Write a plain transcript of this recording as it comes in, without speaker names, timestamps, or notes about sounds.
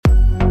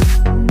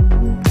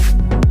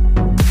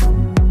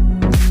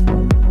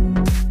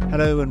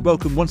Hello and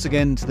welcome once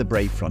again to The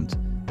Brave Front,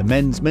 the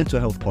men's mental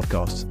health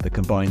podcast that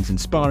combines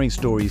inspiring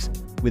stories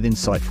with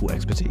insightful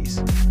expertise.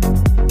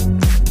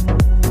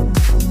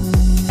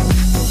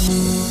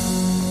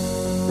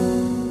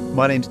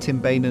 My name's Tim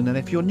Bainan, and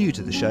if you're new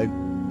to the show,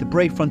 The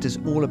Brave Front is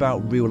all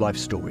about real-life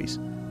stories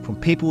from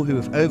people who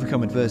have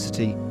overcome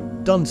adversity,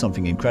 done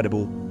something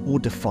incredible, or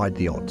defied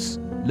the odds,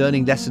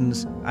 learning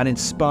lessons and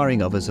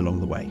inspiring others along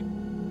the way.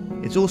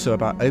 It's also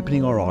about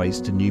opening our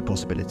eyes to new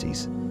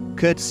possibilities,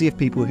 courtesy of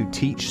people who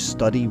teach,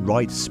 study,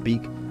 write,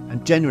 speak,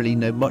 and generally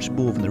know much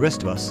more than the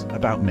rest of us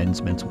about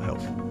men's mental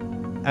health.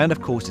 And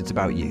of course, it's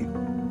about you.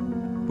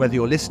 Whether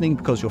you're listening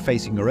because you're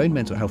facing your own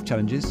mental health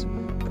challenges,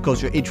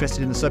 because you're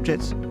interested in the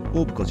subject,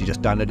 or because you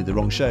just downloaded the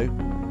wrong show,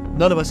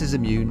 none of us is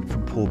immune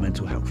from poor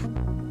mental health.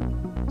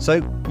 So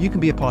you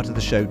can be a part of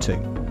the show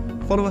too.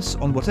 Follow us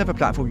on whatever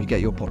platform you get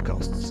your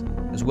podcasts,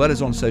 as well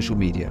as on social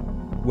media,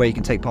 where you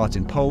can take part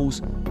in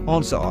polls,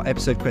 answer our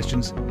episode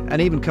questions,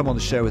 and even come on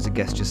the show as a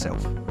guest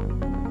yourself.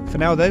 For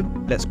now though,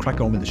 let's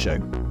crack on with the show.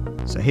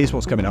 So here's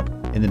what's coming up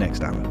in the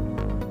next hour.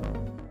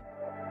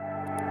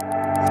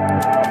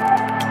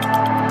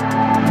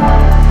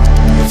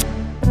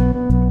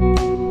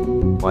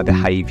 My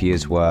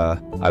behaviours were,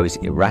 I was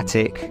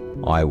erratic,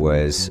 I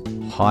was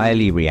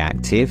highly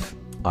reactive,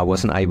 I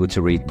wasn't able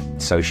to read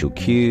social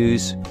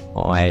cues,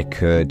 I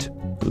could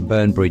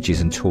burn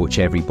bridges and torch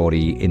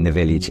everybody in the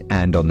village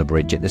and on the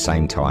bridge at the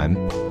same time.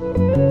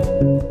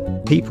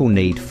 People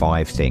need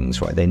 5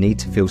 things, right? They need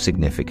to feel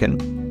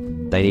significant,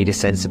 they need a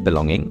sense of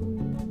belonging,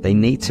 they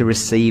need to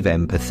receive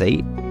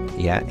empathy,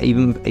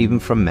 even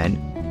from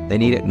men, they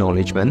need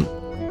acknowledgement,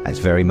 that's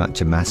very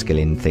much a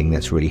masculine thing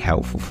that's really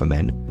helpful for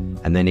men.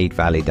 And they need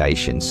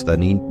validation. So they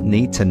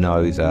need to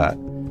know that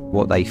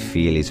what they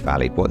feel is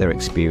valid, what their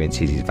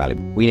experience is valid.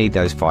 We need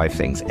those 5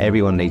 things.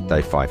 Everyone needs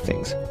those 5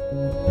 things.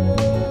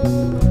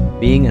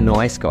 Being a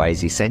nice guy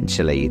is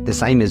essentially the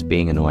same as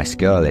being a nice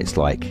girl.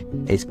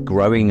 It's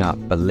growing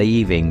up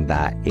believing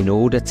that in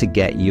order to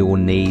get your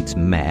needs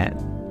met,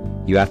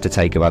 you have to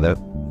take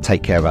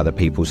care of other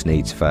people's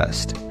needs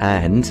first,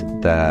 and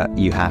that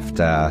you have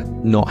to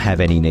not have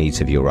any needs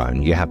of your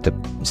own. You have to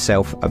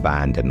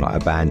self-abandon,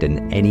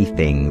 abandon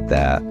anything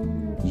that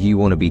you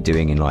want to be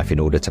doing in life in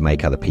order to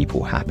make other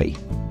people happy.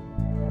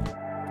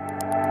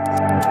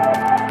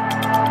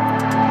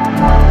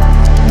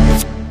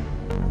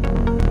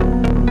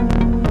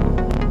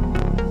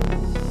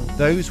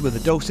 Those were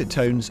the dulcet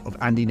tones of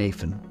Andy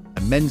Nathan,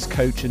 a men's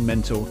coach and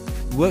mentor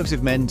who works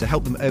with men to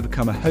help them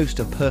overcome a host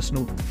of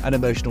personal and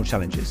emotional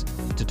challenges,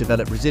 to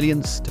develop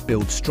resilience, to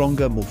build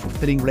stronger, more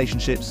fulfilling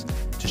relationships,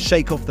 to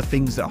shake off the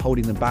things that are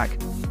holding them back,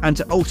 and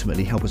to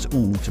ultimately help us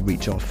all to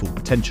reach our full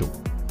potential.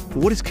 But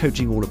what is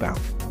coaching all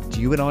about?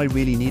 Do you and I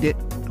really need it?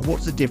 And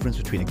what's the difference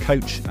between a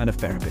coach and a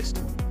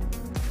therapist?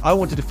 I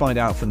wanted to find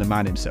out from the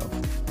man himself.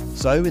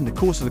 So in the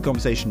course of the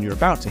conversation you're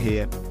about to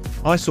hear,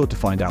 I sought to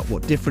find out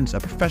what difference a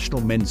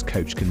professional men's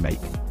coach can make,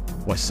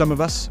 why some of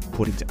us,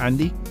 according to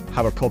Andy,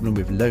 have a problem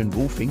with lone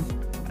wolfing,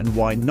 and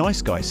why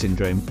nice guy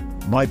syndrome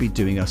might be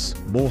doing us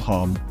more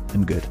harm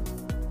than good.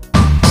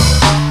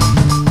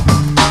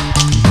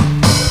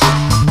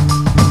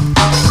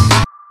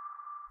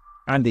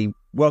 Andy,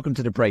 welcome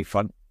to the Brave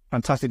Front.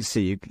 Fantastic to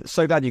see you.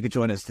 So glad you could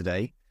join us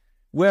today.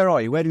 Where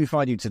are you? Where do we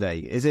find you today?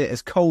 Is it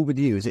as cold with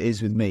you as it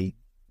is with me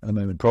at the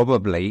moment?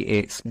 Probably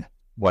it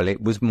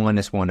was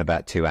 -1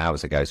 about 2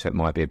 hours ago, so it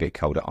might be a bit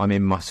colder. I'm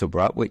in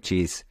Musselburgh, which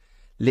is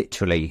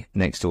literally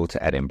next door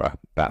to Edinburgh,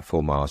 about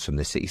 4 miles from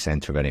the city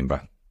centre of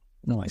Edinburgh.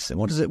 Nice. And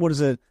what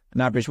is an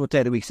average? What day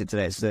of the week is it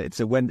today? It's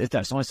a Wednesday.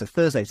 It's nice. It's a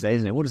Thursday today,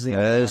 isn't it? What is the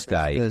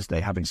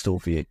Thursday have in store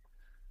for you?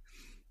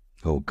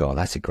 Oh God,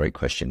 that's a great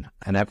question.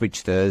 An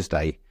average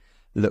Thursday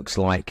looks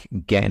like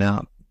getting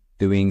up,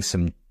 doing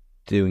some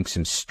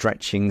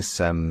stretching,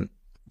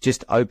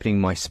 just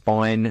opening my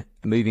spine,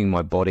 moving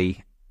my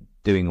body,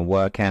 doing a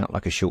workout,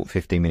 like a short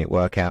 15-minute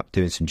workout,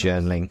 doing some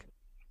journaling,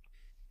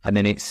 and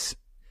then it's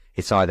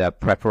either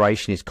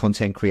preparation, it's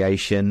content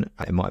creation.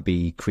 It might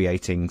be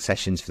creating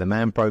sessions for the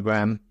Man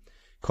program,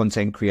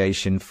 content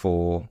creation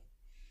for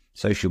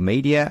social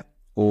media,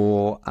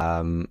 or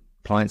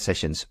client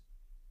sessions.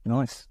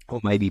 Nice. Or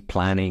maybe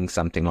planning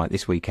something like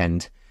this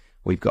weekend.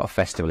 We've got a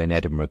festival in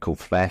Edinburgh called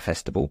Flair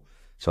Festival.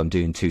 So I'm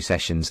doing 2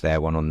 sessions there,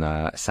 one on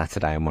the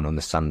Saturday and one on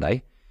the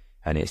Sunday.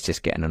 And it's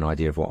just getting an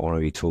idea of what I want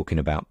to be talking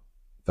about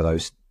for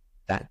those.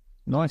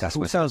 Nice.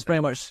 It sounds very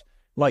much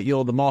like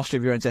you're the master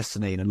of your own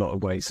destiny in a lot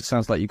of ways. It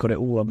sounds like you've got it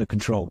all under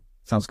control.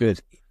 Sounds good.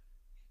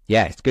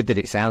 Yeah, it's good that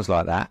it sounds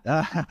like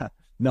that.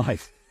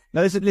 Nice.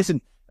 Now,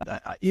 listen,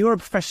 you're a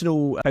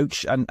professional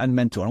coach and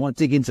mentor. I want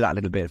to dig into that a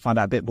little bit, find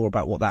out a bit more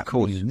about what that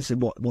means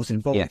and what's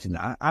involved in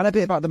that, and a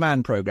bit about the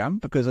Man program,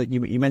 because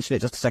you mentioned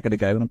it just a second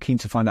ago, and I'm keen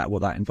to find out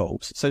what that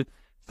involves. So,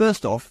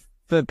 first off,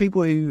 for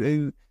people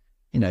who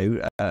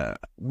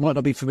might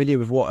not be familiar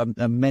with what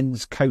a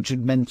men's coach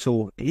and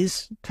mentor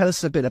is, tell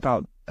us a bit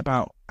about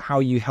how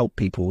you help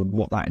people and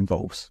what that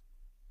involves.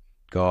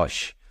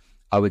 Gosh,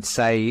 I would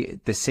say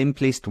the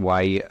simplest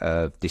way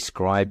of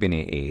describing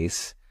it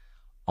is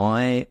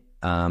I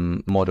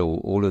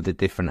model all of the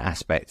different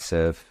aspects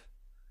of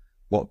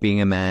what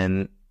being a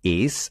man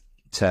is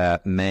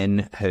to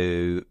men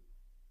who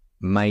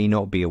may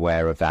not be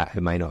aware of that,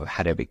 who may not have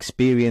had an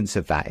experience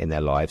of that in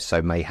their lives,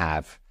 so may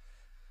have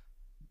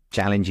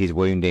challenges,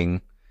 wounding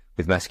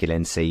with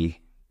masculinity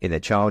in their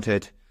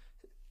childhood.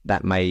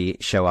 That may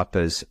show up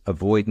as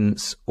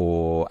avoidance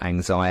or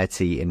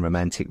anxiety in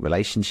romantic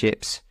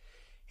relationships.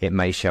 It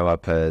may show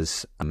up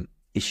as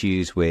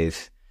issues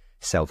with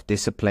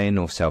self-discipline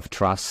or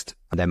self-trust.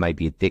 There may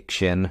be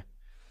addiction.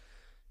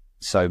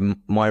 So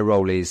my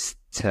role is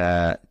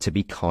to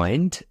be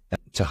kind,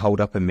 to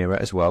hold up a mirror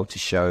as well, to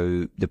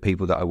show the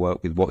people that I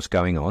work with what's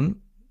going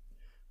on,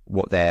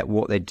 what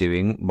they're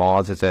doing,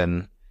 rather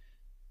than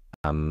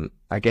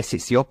I guess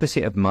it's the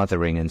opposite of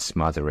mothering and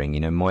smothering. You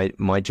know,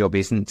 my job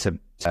isn't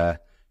to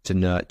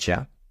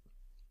nurture.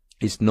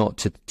 It's not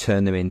to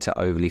turn them into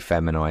overly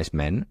feminized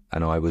men,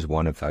 and I was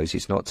one of those.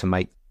 It's not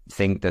to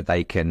think that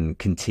they can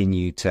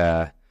continue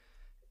to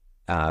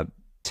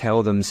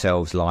tell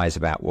themselves lies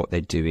about what they're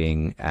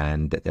doing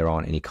and that there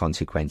aren't any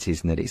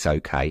consequences and that it's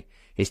okay.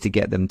 It's to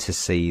get them to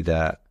see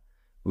that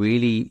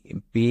really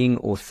being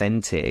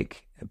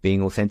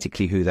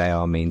authentically who they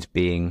are means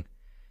being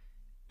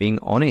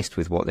honest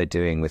with what they're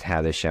doing, with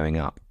how they're showing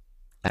up,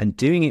 and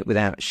doing it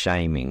without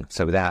shaming.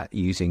 So without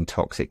using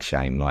toxic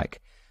shame,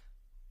 like,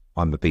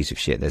 I'm a piece of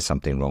shit, there's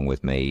something wrong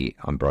with me,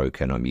 I'm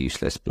broken, I'm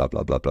useless, blah,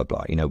 blah, blah, blah,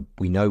 blah. You know,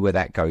 we know where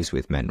that goes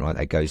with men, right?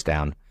 That goes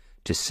down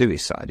to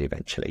suicide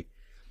eventually.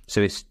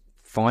 So it's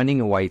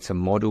finding a way to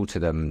model to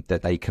them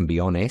that they can be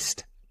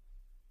honest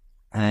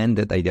and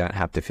that they don't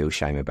have to feel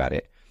shame about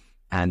it,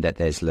 and that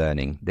there's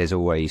learning. There's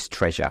always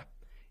treasure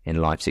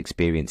in life's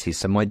experiences.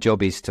 So my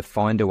job is to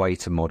find a way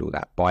to model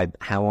that by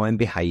how I'm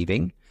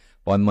behaving,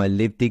 by my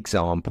lived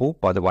example,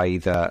 by the way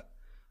that,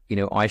 you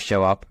know, I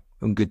show up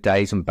on good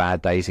days and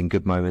bad days, in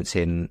good moments,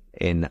 in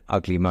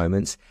ugly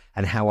moments,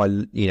 and how I,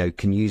 you know,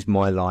 can use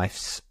my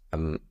life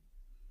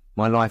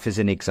as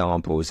an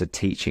example, as a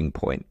teaching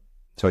point.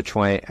 So I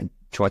try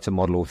to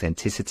model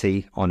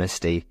authenticity,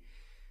 honesty.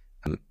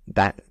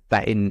 That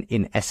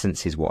in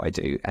essence is what I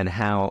do. And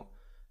how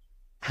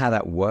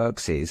that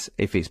works is,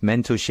 if it's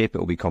mentorship, it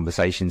will be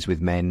conversations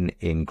with men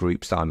in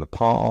groups that I'm a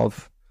part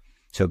of.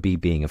 So it'll be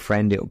being a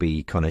friend. It'll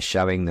be kind of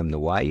showing them the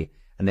way,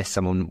 unless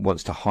someone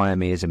wants to hire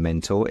me as a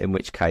mentor, in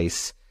which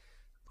case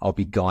I'll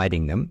be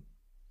guiding them.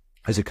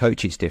 As a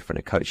coach, it's different.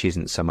 A coach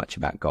isn't so much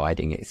about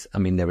guiding.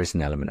 There is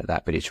an element of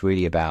that, but it's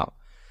really about,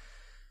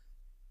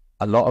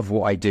 a lot of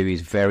what I do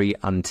is very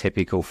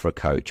untypical for a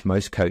coach.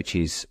 Most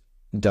coaches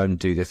don't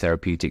do the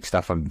therapeutic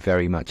stuff. I'm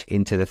very much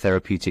into the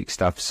therapeutic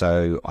stuff,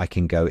 so I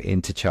can go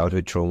into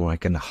childhood trauma, I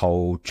can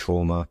hold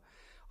trauma.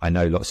 I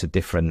know lots of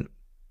different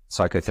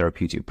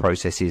psychotherapeutic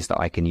processes that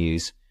I can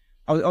use.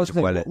 I was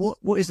thinking,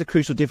 what is the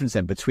crucial difference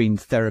then between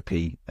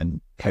therapy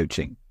and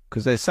coaching?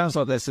 Because it sounds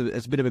like there's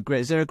a bit of a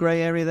grey. Is there a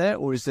grey area there,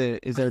 or is there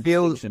a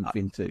distinction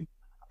between the two?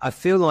 I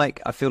feel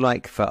like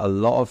for a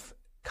lot of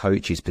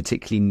coaches,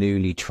 particularly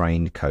newly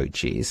trained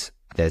coaches,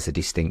 there's a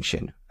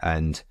distinction,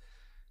 and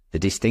the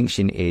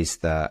distinction is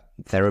that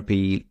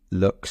therapy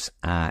looks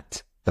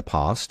at the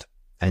past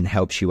and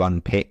helps you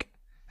unpick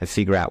and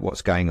figure out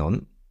what's going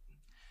on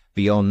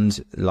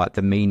beyond, like,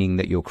 the meaning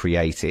that you're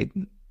created,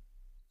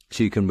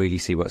 so you can really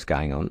see what's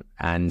going on,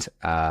 and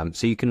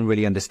so you can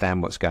really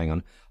understand what's going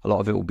on. A lot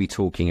of it will be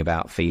talking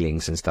about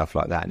feelings and stuff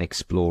like that, and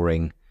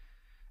exploring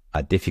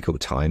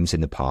difficult times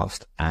in the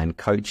past. And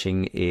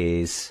coaching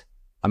is,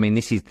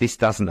 this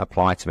doesn't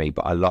apply to me,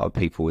 but a lot of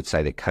people would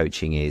say that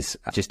coaching is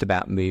just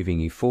about moving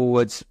you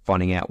forwards,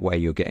 finding out where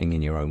you're getting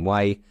in your own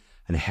way,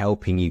 and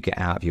helping you get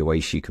out of your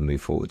way so you can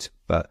move forwards.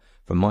 But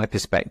from my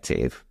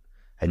perspective,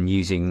 and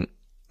using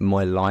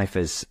my life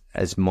as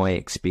my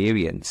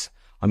experience,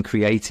 I'm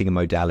creating a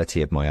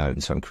modality of my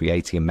own. So I'm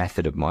creating a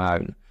method of my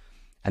own.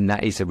 And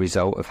that is a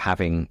result of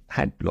having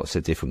had lots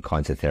of different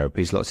kinds of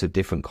therapies, lots of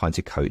different kinds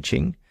of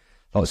coaching,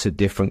 lots of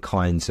different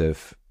kinds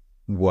of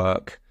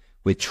work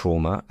with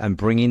trauma, and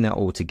bringing that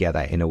all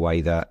together in a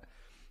way that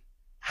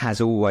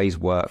has always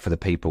worked for the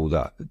people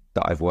that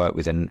I've worked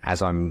with. And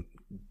as I'm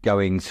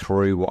going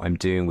through what I'm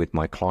doing with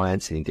my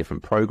clients in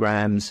different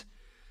programs,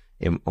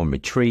 on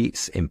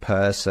retreats, in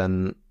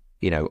person,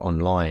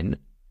 online,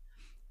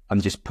 I'm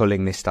just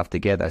pulling this stuff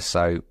together.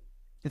 So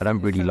I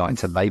don't really like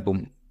to label.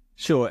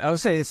 Sure. I would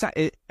say,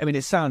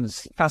 it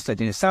sounds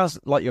fascinating. It sounds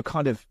like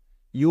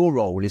your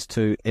role is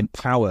to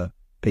empower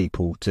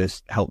people to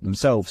help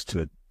themselves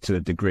to a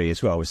degree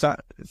as well. Is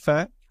that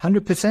fair?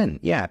 100%.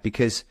 Yeah,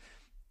 because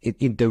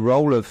the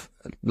role of,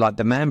 like,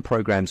 the Man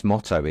Program's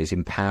motto is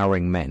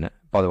empowering men.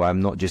 By the way,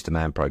 I'm not just a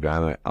Man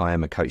Program. I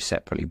am a coach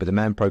separately, but the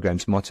Man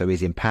Program's motto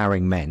is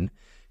empowering men,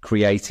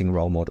 creating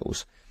role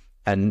models.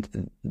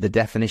 And the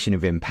definition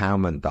of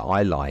empowerment that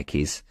I like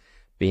is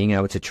being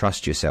able to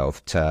trust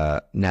yourself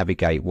to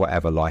navigate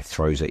whatever life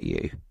throws at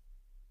you.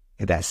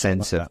 That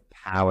sense of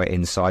power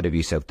inside of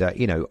yourself that,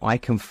 I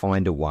can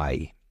find a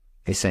way,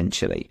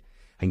 essentially.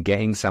 And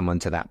getting someone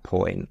to that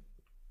point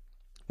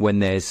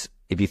when if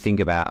you think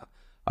about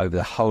over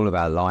the whole of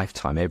our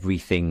lifetime,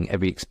 every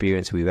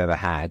experience we've ever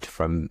had,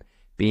 from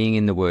being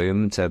in the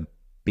womb to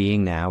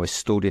being now is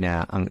stored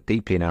in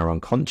deeply in our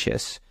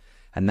unconscious,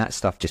 and that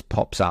stuff just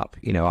pops up,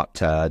 up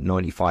to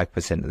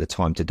 95% of the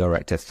time to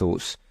direct our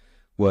thoughts,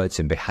 words,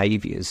 and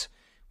behaviors.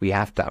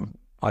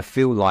 I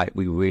feel like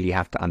we really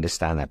have to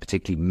understand that,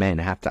 particularly men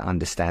have to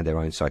understand their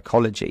own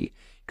psychology,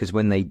 because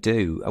when they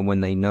do, and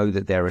when they know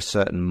that there are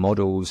certain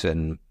models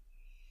and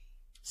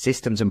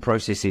systems and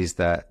processes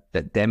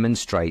that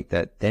demonstrate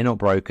that they're not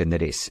broken,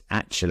 that it's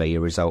actually a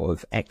result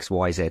of X,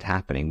 Y, Z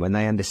happening. When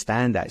they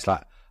understand that, it's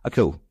like, oh,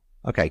 cool.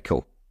 Okay,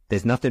 cool.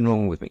 There's nothing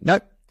wrong with me.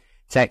 Nope.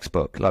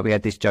 Textbook. Like we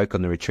had this joke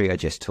on the retreat I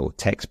just taught.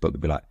 Textbook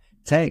would be like,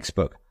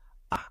 textbook.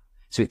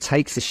 So it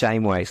takes the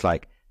shame away. It's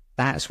like,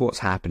 that's what's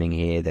happening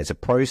here. There's a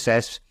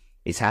process.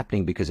 It's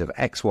happening because of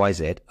X, Y,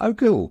 Z. Oh,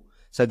 cool.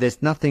 So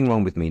there's nothing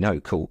wrong with me. No,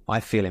 cool. I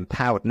feel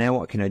empowered. Now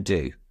what can I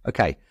do?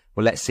 Okay.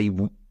 Well, let's see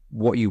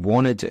what you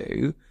want to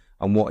do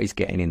and what is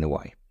getting in the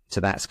way.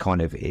 So that's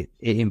kind of it.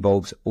 It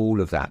involves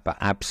all of that, but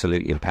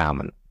absolutely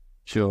empowerment.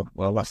 Sure.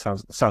 Well, that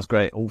sounds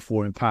great. All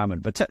for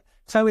empowerment. But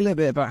tell me a little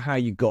bit about how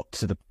you got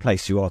to the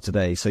place you are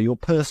today. So your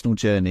personal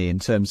journey in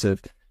terms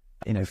of,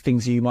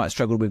 things you might have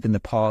struggled with in the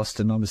past.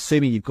 And I'm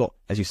assuming you've got,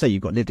 as you say,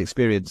 you've got lived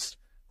experience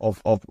of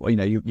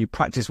you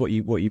practice what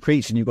you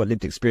preach, and you've got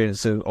lived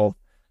experience of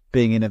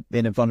being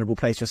in a vulnerable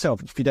place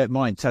yourself. If you don't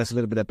mind, tell us a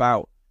little bit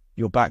about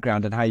your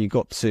background and how you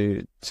got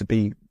to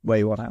be where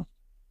you are now.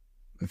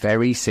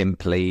 Very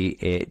simply,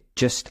 it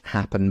just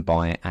happened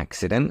by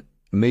accident.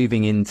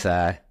 Moving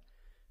into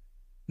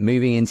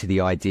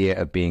the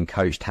idea of being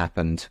coached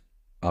happened.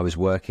 I was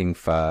working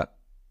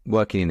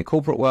in the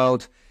corporate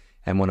world,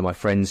 and one of my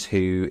friends,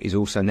 who is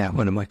also now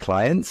one of my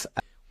clients,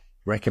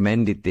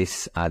 recommended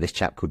this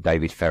chap called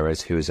David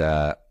Ferrers, who is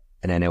an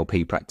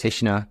NLP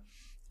practitioner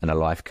and a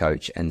life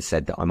coach, and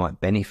said that I might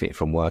benefit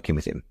from working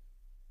with him.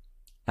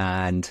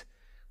 And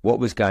what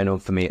was going on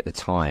for me at the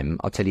time,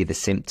 I'll tell you the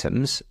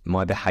symptoms.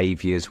 My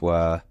behaviors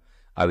were,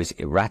 I was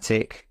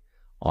erratic,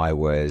 I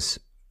was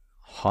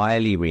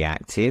highly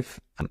reactive,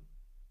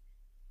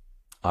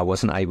 I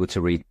wasn't able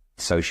to read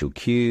social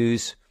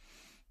cues,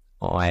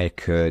 I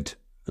could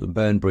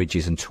burn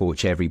bridges and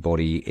torch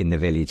everybody in the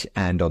village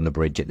and on the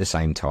bridge at the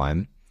same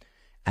time,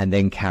 and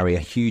then carry a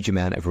huge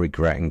amount of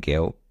regret and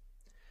guilt.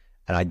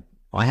 And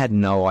I had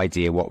no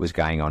idea what was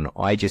going on.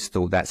 I just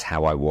thought that's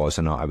how I was,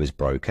 and I was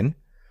broken.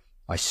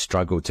 I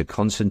struggled to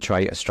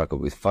concentrate. I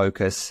struggled with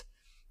focus.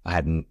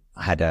 I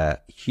had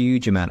a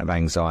huge amount of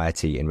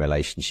anxiety in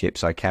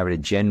relationships. I carried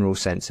a general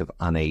sense of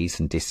unease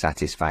and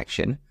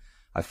dissatisfaction.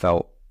 I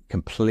felt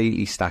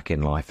completely stuck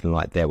in life, and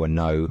like there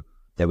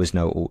was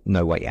no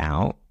way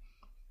out.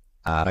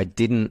 I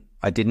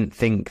didn't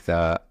think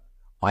that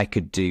I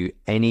could do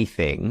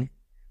anything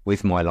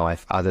with my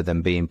life other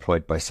than be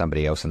employed by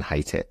somebody else and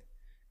hate it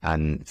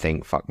and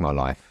think, fuck my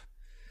life.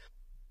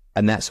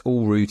 And that's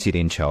all rooted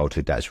in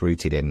childhood. That's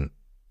rooted in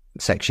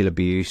sexual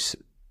abuse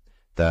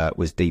that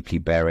was deeply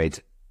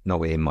buried, not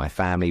within my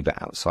family,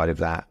 but outside of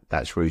that.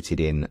 That's rooted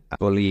in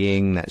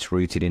bullying. That's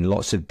rooted in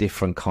lots of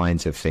different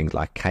kinds of things,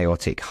 like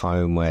chaotic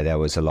home, where there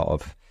was a lot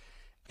of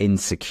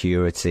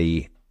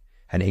insecurity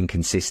and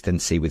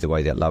inconsistency with the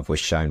way that love was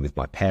shown with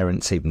my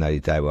parents, even though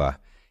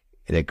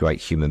they're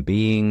great human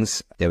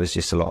beings. There was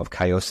just a lot of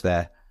chaos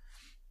there.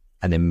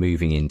 And then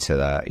moving into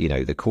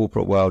the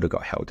corporate world, I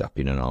got held up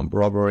in an armed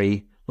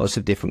robbery. Lots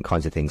of different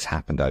kinds of things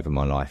happened over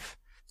my life.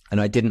 And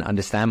I didn't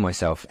understand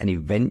myself. And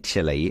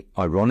eventually,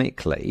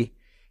 ironically,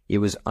 it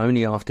was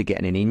only after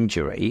getting an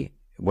injury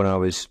when I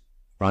was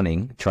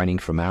training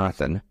for a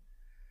marathon,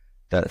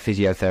 that the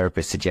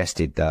physiotherapist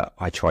suggested that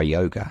I try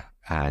yoga.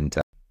 And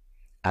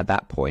at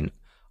that point,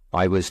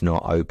 I was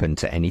not open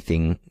to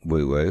anything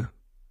woo-woo,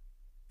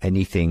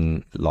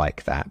 anything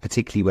like that,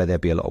 particularly where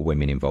there'd be a lot of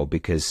women involved,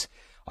 because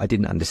I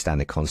didn't understand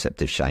the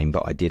concept of shame,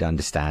 but I did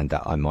understand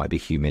that I might be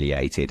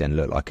humiliated and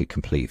look like a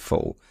complete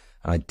fool.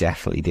 And I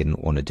definitely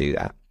didn't want to do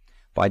that.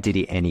 But I did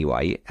it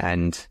anyway,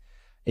 and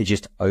it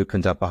just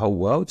opened up a whole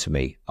world to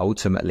me,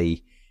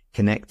 ultimately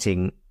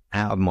connecting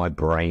out of my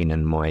brain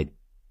and my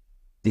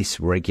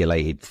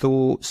dysregulated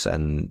thoughts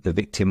and the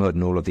victimhood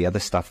and all of the other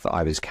stuff that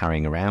I was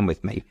carrying around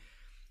with me.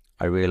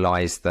 I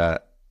realized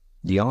that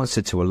the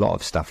answer to a lot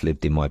of stuff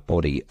lived in my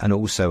body, and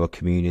also a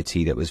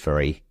community that was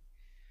very,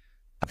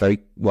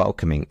 very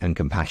welcoming and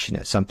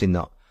compassionate. Something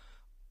that,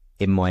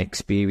 in my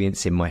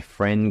experience, in my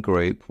friend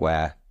group,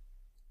 where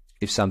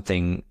if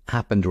something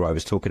happened or I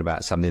was talking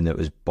about something that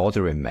was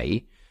bothering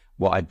me,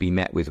 what I'd be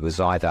met with was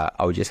either,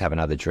 oh, just have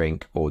another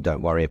drink, or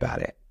don't worry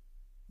about it,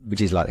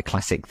 which is like the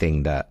classic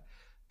thing that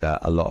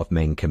a lot of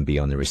men can be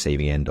on the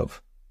receiving end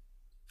of.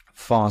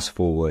 Fast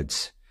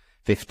forwards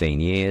 15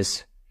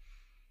 years,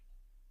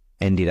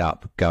 ended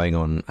up going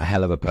on a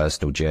hell of a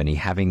personal journey,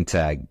 having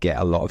to get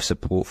a lot of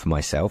support for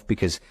myself,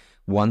 because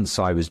once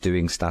I was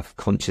doing stuff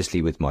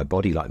consciously with my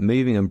body, like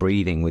moving and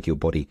breathing with your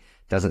body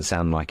doesn't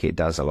sound like it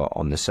does a lot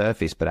on the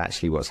surface, but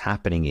actually what's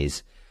happening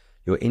is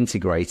you're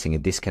integrating a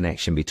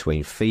disconnection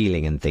between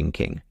feeling and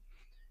thinking.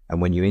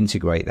 And when you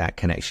integrate that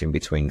connection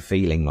between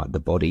feeling, like the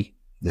body,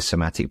 the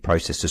somatic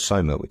process of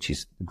soma, which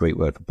is the Greek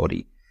word for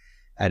body,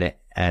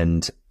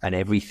 and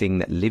everything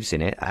that lives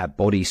in it. Our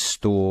bodies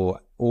store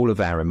all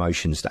of our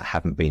emotions that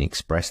haven't been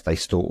expressed. They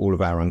store all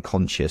of our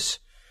unconscious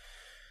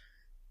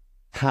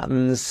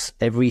patterns.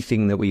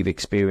 Everything that we've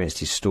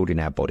experienced is stored in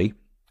our body.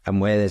 And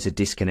where there's a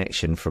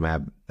disconnection from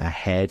our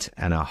head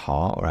and our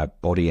heart, or our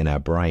body and our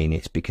brain,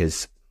 it's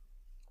because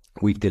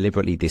we've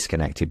deliberately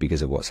disconnected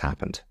because of what's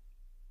happened.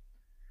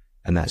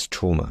 And that's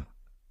trauma,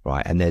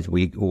 right? And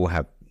we all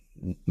have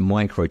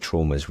micro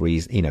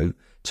traumas,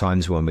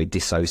 times when we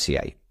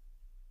dissociate.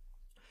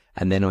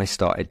 And then when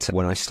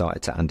I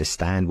started to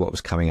understand what was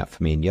coming up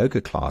for me in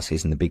yoga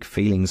classes and the big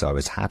feelings I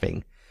was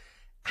having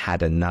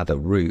had another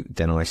root,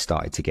 then I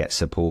started to get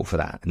support for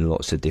that in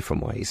lots of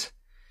different ways.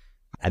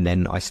 And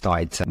then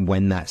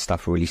when that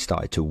stuff really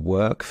started to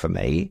work for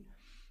me,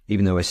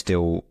 even though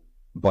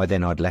by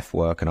then I'd left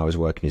work and I was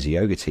working as a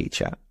yoga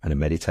teacher and a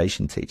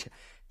meditation teacher,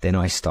 then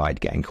I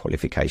started getting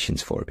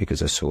qualifications for it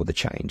because I saw the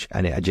change.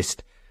 And I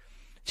just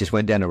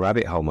went down a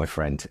rabbit hole, my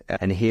friend.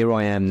 And here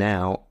I am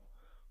now,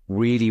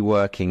 really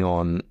working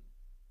on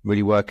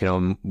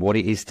what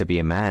it is to be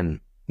a man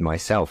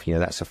myself.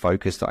 That's a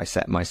focus that I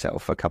set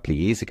myself a couple of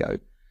years ago.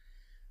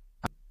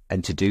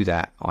 And to do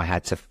that, I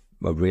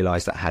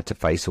realized that I had to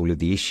face all of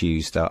the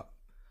issues that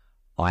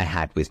I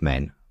had with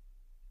men.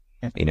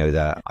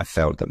 That I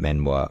felt that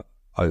men were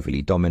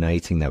overly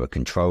dominating, they were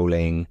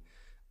controlling,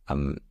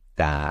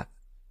 that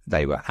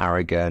they were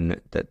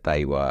arrogant, that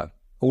they were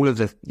all of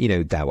the,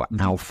 they were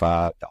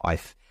alpha,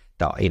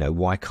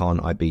 why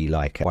can't I be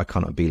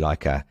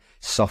like a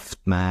soft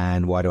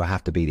man? Why do I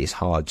have to be this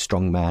hard,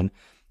 strong man?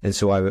 And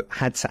so I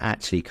had to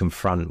actually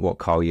confront what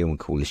Carl Jung would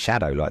call the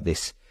shadow, like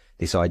this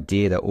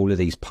idea that all of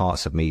these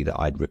parts of me that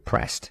I'd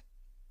repressed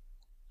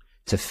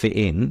to fit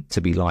in,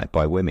 to be liked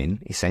by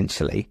women,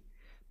 essentially,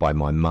 by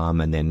my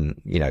mum, and then,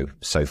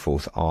 so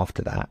forth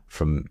after that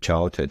from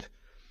childhood.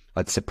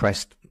 I'd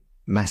suppressed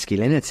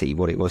masculinity,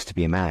 what it was to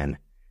be a man.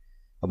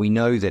 And we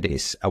know that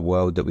it's a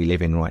world that we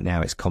live in right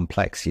now. It's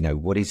complex.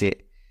 What is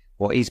it?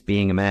 What is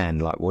being a man?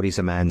 Like, what is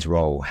a man's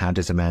role? How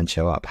does a man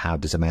show up? How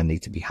does a man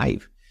need to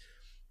behave?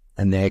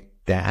 And they're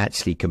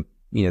actually,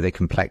 they're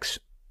complex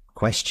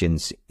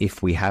questions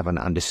if we haven't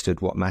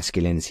understood what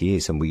masculinity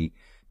is, and we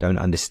don't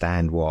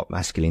understand what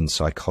masculine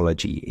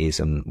psychology is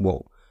and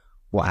what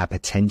our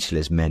potential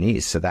as men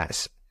is. So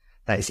that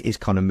is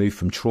kind of moved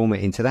from trauma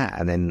into that,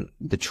 and then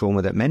the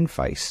trauma that men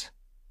face.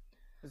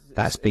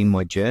 That's been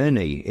my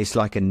journey. It's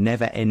like a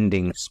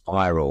never-ending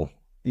spiral.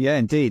 Yeah,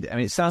 indeed. I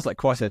mean, it sounds like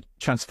quite a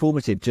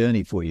transformative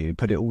journey for you.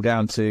 Put it all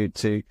down to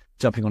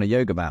jumping on a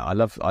yoga mat. I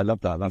love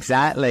that. That's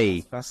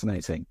exactly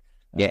fascinating.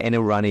 Getting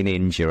a running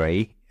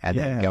injury and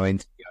then going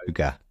to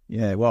yoga.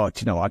 Yeah, well,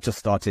 I just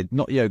started,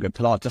 not yoga,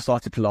 Pilates, just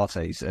started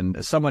Pilates. And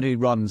as someone who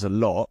runs a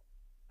lot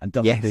and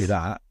doesn't do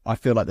that, I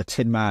feel like the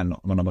Tin Man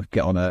when I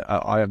get on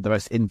I am the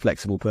most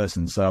inflexible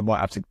person. So I might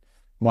have to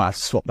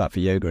swap that for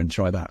yoga and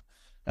try that.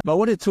 But I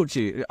wanted to talk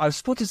to you. I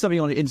spotted something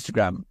on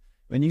Instagram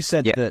when you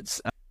said that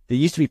they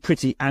used to be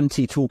pretty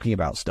anti-talking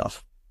about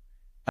stuff.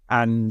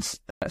 And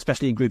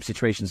especially in group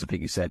situations, I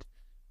think you said.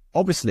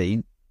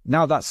 Obviously,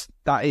 now that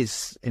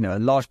is, a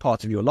large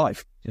part of your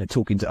life,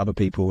 talking to other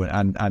people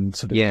and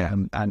sort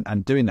of,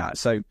 and doing that.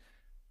 So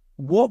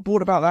what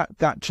brought about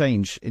that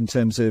change in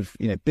terms of,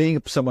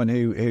 being someone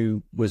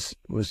who was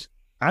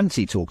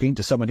anti-talking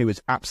to someone who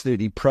was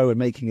absolutely pro and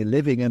making a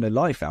living and a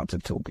life out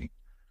of talking?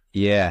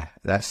 Yeah,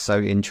 that's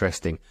so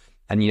interesting.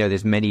 And,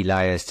 there's many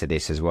layers to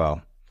this as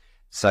well.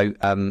 So,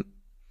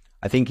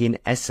 I think in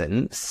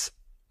essence,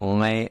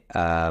 I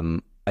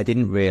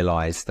didn't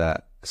realize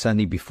that,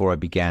 certainly before I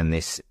began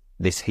this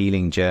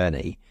healing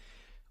journey,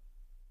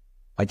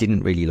 I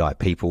didn't really like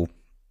people.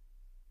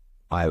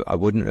 I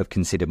wouldn't have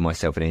considered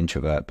myself an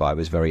introvert, but I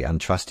was very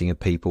untrusting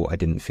of people. I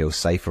didn't feel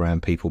safe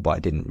around people, but I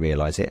didn't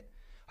realize it.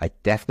 I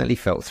definitely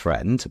felt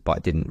threatened, but I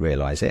didn't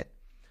realize it.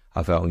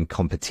 I felt in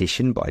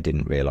competition, but I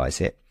didn't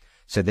realize it.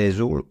 So there's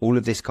all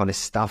of this kind of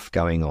stuff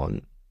going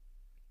on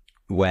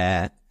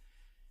where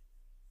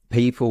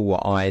people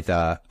were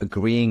either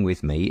agreeing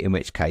with me, in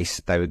which case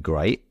they were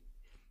great,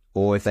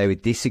 or if they were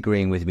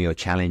disagreeing with me or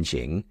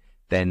challenging,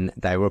 then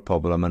they were a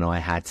problem and I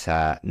had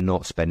to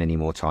not spend any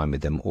more time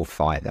with them or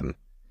fight them.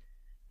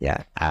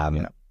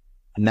 And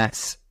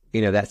that's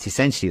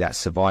essentially that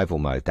survival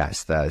mode.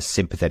 That's the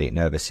sympathetic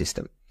nervous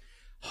system,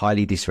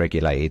 highly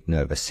dysregulated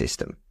nervous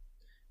system,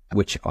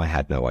 which I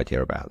had no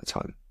idea about at the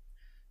time.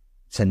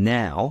 So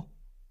now,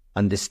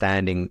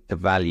 understanding the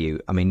value,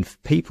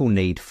 people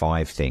need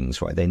 5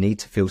 things, right? They need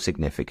to feel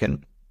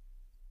significant.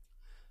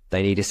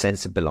 They need a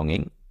sense of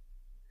belonging.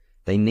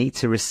 They need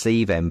to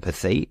receive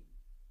empathy.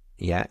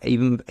 Yeah,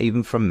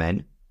 even from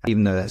men,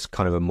 even though that's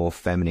kind of a more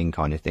feminine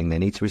kind of thing, they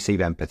need to receive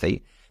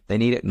empathy. They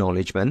need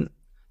acknowledgement.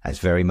 That's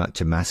very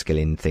much a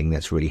masculine thing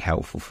that's really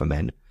helpful for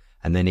men.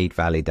 And they need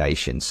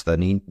validation. So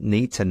they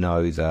need to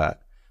know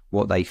that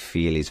what they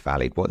feel is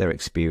valid, what their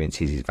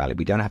experience is valid.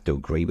 We don't have to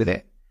agree with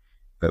it,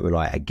 but we're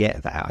like, I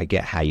get that. I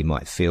get how you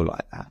might feel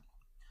like that.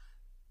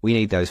 We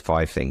need those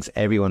 5 things.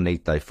 Everyone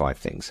needs those 5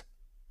 things.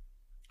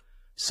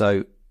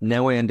 So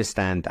now I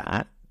understand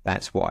that,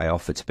 That's what I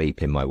offer to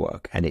people in my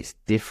work. And it's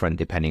different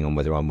depending on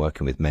whether I'm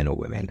working with men or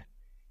women,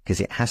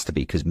 because it has to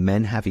be, because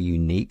men have a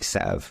unique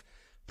set of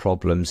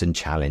problems and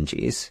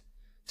challenges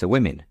to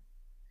women,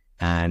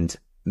 and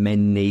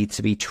men need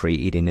to be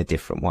treated in a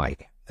different way.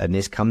 And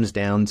this comes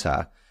down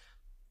to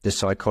the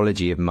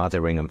psychology of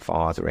mothering and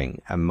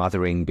fathering, and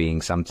mothering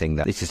being something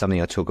that, this is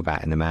something I talk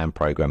about in the Man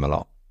program a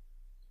lot.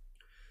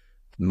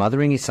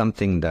 Mothering is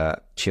something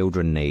that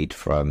children need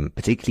from,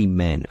 particularly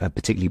men,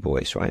 particularly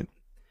boys, right?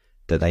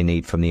 That they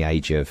need from the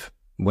age of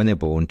when they're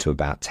born to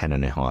about 10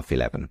 and a half,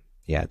 11.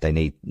 Yeah, they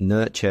need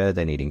nurture,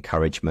 they need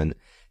encouragement,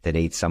 they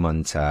need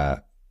someone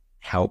to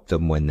help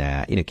them when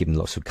they're, give them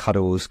lots of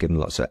cuddles, give them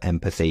lots of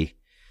empathy.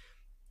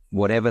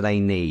 Whatever they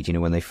need,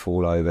 when they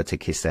fall over to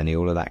kiss their knee,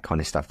 all of that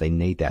kind of stuff, they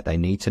need that. They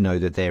need to know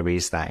that there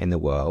is that in the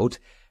world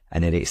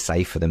and that it's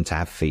safe for them to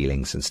have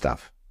feelings and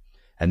stuff.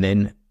 And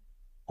then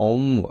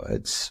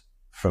onwards,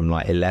 from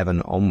like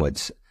 11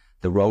 onwards,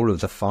 the role of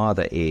the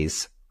father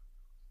is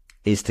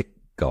to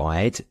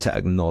guide, to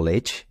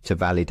acknowledge, to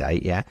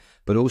validate, yeah,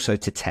 but also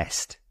to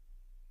test,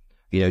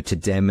 to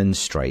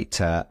demonstrate,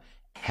 to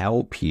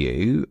help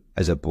you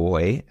as a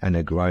boy and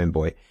a growing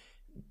boy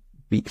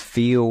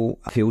feel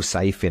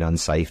safe in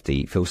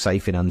unsafety, feel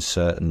safe in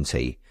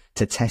uncertainty,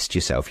 to test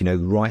yourself.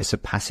 Rites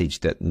of passage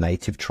that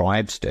native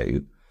tribes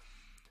do.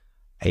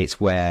 It's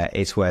where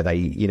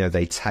they,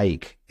 they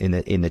take in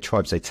the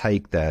tribes, they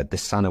take the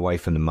son away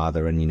from the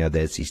mother, and,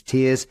 there's these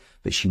tears,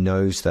 but she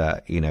knows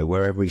that,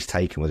 wherever he's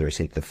taken, whether it's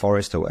into the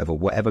forest or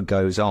whatever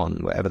goes on,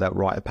 whatever that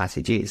rite of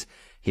passage is,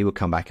 he will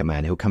come back a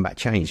man, he'll come back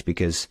changed,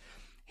 because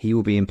he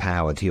will be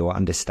empowered. He will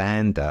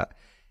understand that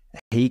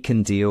he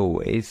can deal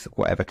with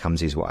whatever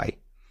comes his way.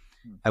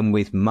 And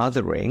with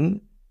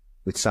mothering,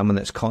 with someone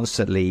that's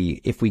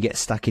constantly, if we get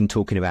stuck in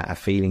talking about our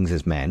feelings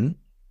as men,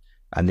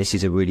 and this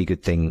is a really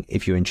good thing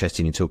if you're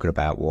interested in talking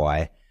about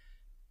why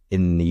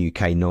in the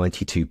UK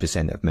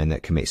 92% of men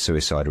that commit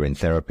suicide are in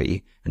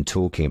therapy and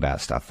talking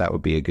about stuff, that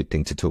would be a good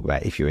thing to talk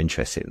about if you're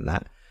interested in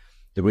that.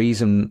 The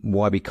reason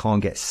why we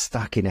can't get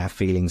stuck in our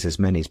feelings as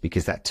men is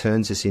because that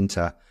turns us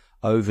into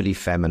overly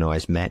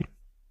feminized men.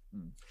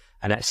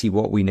 And actually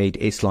what we need,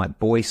 it's like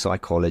boy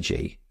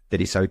psychology,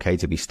 that it's okay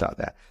to be stuck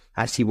there.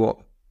 Actually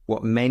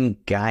what men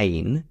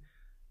gain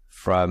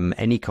from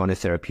any kind of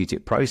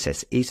therapeutic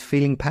process is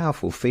feeling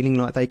powerful, feeling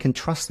like they can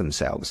trust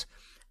themselves,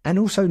 and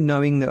also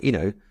knowing that,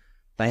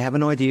 they have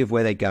an idea of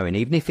where they're going,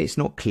 even if it's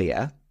not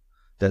clear,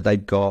 that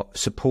they've got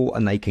support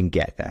and they can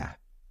get there.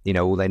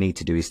 All they need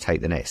to do is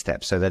take the next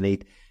step. So they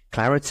need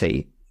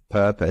clarity,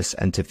 purpose,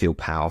 and to feel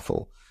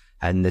powerful.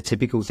 And the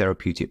typical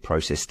therapeutic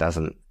process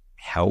doesn't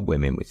help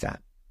women with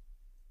that.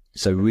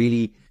 So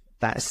really,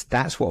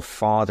 that's what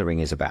fathering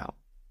is about.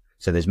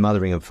 So there's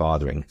mothering and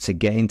fathering. So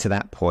getting to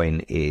that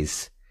point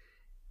is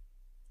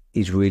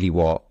really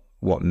what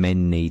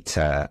men need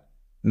to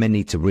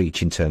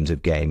reach in terms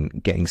of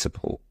getting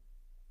support.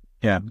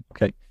 Yeah.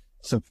 Okay.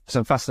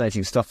 Some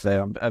fascinating stuff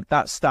there.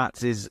 That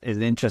stat is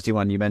an interesting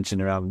one you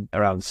mentioned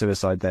around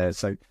suicide there.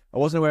 So I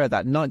wasn't aware of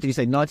that. Did you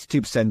say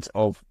 92%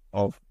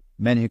 of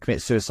men who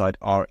commit suicide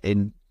are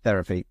in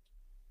therapy?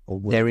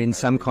 They're in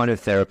some kind of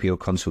therapy or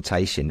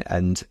consultation.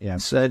 And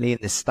certainly in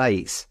the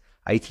States,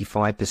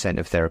 85%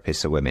 of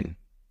therapists are women.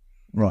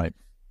 Right.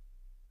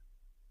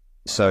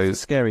 So it's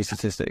a scary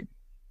statistic.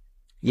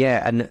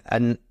 Yeah.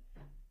 And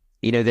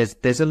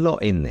there's a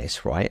lot in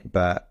this, right?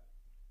 But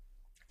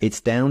it's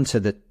down to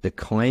the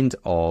kind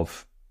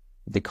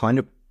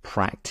of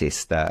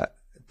practice that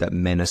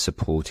men are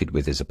supported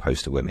with as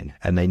opposed to women.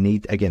 And they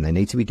need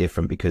to be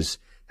different because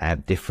they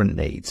have different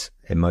needs,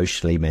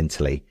 emotionally,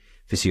 mentally,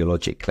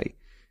 physiologically.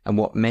 And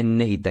what men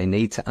need, they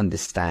need to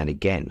understand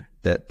again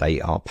that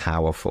they are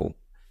powerful.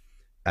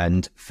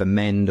 And for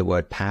men, the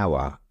word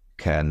power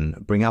can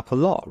bring up a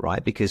lot,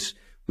 right? Because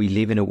we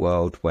live in a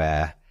world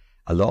where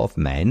a lot of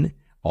men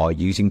are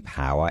using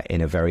power in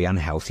a very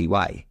unhealthy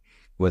way,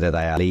 whether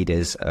they are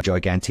leaders of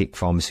gigantic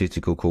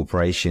pharmaceutical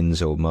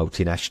corporations or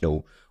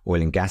multinational oil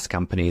and gas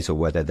companies, or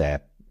whether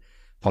they're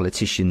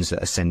politicians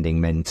that are sending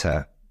men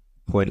to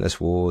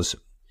pointless wars,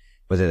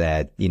 whether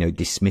they're,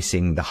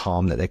 dismissing the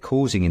harm that they're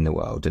causing in the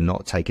world and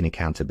not taking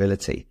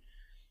accountability.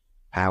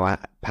 Power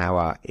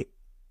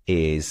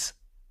is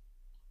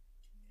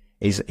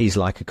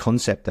like a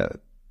concept that,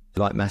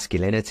 like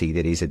masculinity,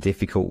 that is a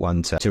difficult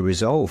one to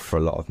resolve for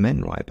a lot of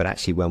men, right? But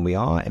actually when we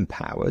are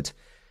empowered,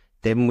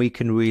 then we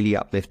can really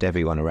uplift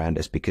everyone around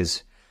us,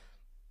 because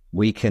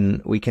we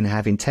can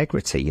have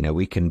integrity,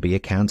 we can be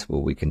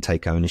accountable, we can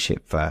take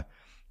ownership for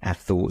our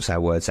thoughts,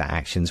 our words, our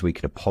actions, we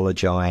can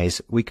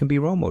apologize, we can be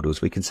role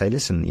models, we can say,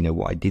 listen,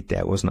 what I did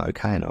there wasn't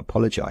okay, and I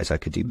apologize, I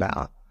could do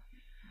better.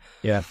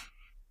 Yeah.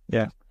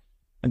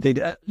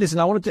 Indeed. Listen,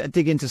 I wanted to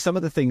dig into some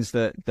of the things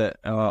that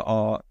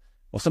are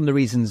or some of the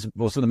reasons,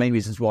 or some of the main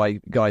reasons why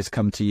guys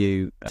come to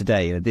you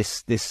today.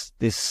 This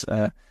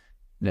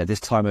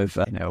time of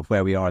of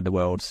where we are in the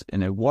world.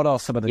 What are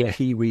some of the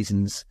key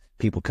reasons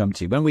people come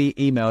to you? When we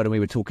emailed and we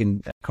were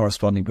talking,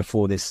 corresponding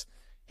before this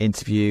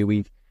interview,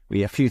 we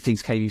a few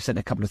things came. You sent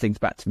a couple of things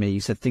back to me. You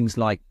said things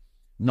like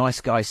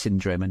nice guy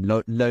syndrome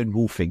and lone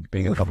wolfing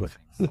being a couple of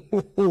things.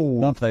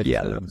 Love those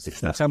Yeah, terms.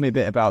 Tell me a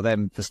bit about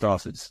them for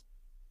starters.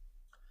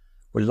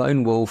 Well,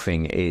 lone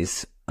wolfing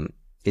is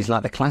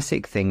like the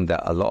classic thing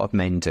that a lot of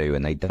men do,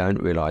 and they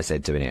don't realize they're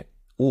doing it,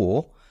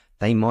 or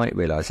they might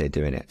realize they're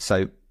doing it.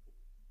 So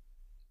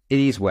it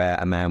is where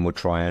a man will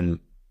try and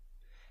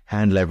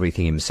handle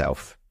everything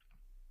himself,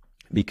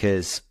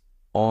 because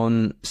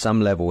on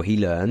some level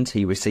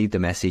he received the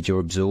message or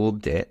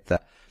absorbed it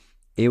that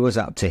it was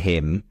up to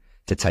him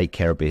to take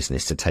care of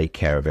business, to take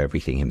care of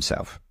everything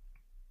himself.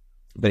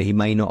 But he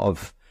may not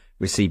have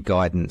received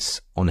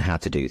guidance on how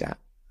to do that.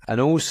 And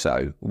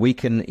also, we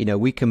can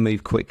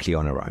move quickly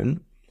on our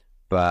own,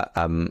 but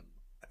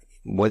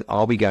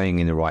are we going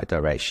in the right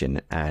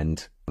direction?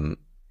 And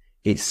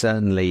it's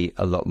certainly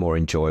a lot more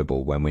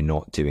enjoyable when we're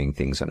not doing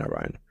things on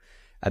our own.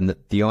 And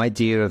the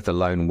idea of the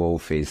lone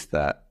wolf is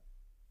that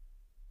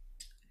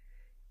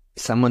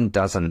someone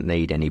doesn't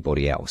need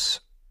anybody else.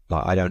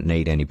 Like, I don't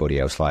need anybody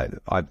else. Like,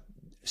 I've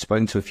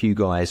spoken to a few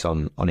guys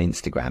on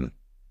Instagram,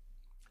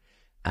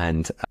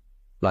 and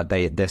like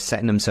they're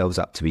setting themselves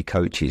up to be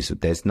coaches.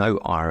 There's no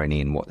irony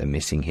in what they're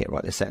missing here,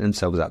 right? They're setting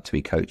themselves up to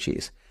be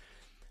coaches,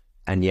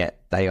 and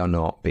yet they are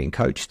not being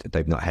coached.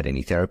 They've not had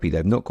any therapy.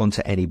 They've not gone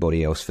to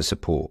anybody else for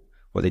support.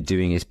 What they're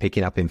doing is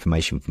picking up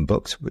information from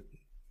books.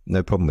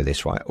 No problem with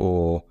this, right?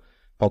 Or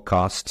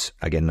podcasts.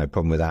 Again, no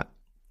problem with that.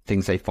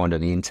 Things they find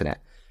on the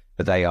internet.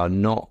 But they are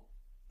not,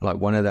 like,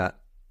 one of the,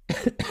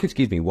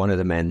 one of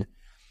the men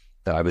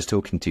that I was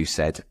talking to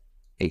said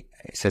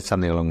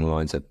something along the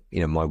lines of,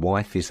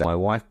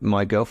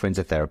 my girlfriend's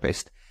a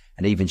therapist,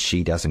 and even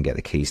she doesn't get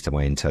the keys to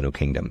my internal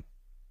kingdom.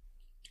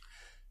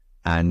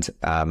 And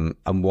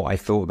what I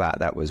thought about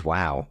that was,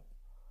 wow,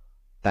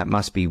 that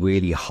must be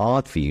really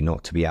hard for you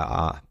not to be able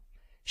to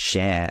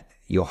share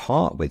your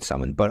heart with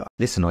someone. But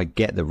listen, I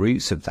get the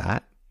roots of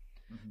that.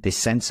 This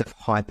sense of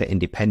hyper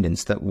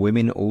independence that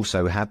women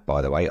also have,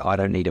 by the way. I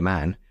don't need a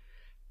man,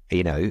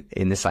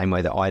 in the same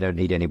way that I don't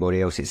need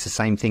anybody else. It's the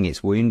same thing.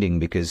 It's wounding,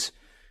 because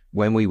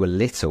when we were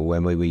little,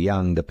 when we were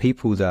young, the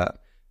people that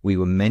we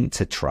were meant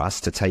to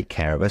trust, to take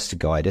care of us, to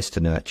guide us, to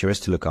nurture us,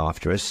 to look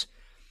after us,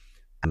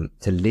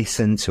 to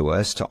listen to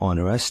us, to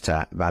honor us,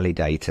 to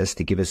validate us,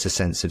 to give us a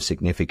sense of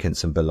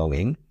significance and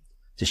belonging,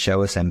 to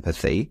show us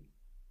empathy,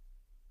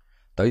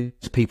 those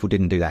people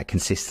didn't do that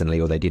consistently,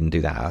 or they didn't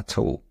do that at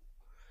all.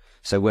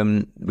 So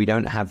when we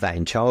don't have that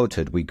in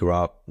childhood, we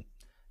grow up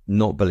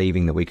not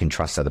believing that we can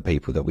trust other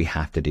people, that we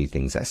have to do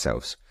things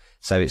ourselves.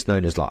 So it's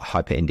known as like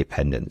hyper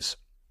independence.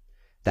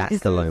 That's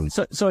the lone.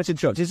 Sorry to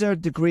interrupt. Is there a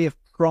degree of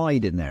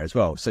pride in there as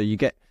well? So you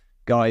get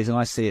guys, and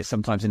I see it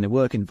sometimes in the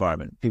work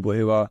environment, people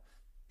who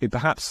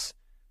perhaps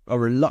are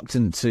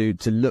reluctant to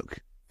look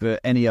for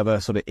any other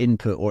sort of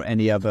input or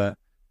any other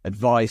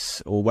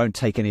advice, or won't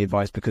take any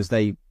advice because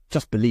they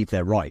just believe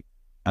they're right.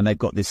 And they've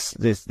got this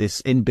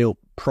inbuilt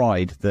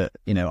pride that,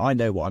 I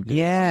know what I'm doing.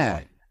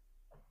 Yeah.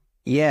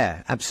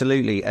 Yeah,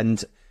 absolutely.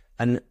 And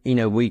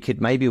we could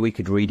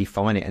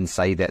redefine it and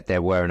say that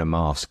they're wearing a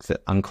mask,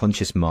 that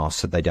unconscious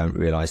mask that they don't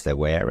realize they're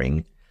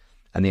wearing.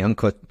 And the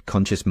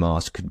unconscious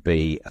mask could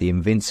be the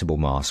invincible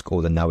mask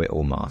or the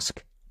know-it-all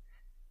mask.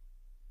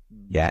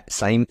 Yeah,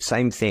 same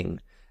thing.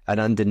 And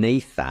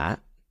underneath that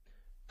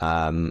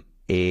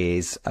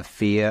is a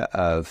fear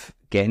of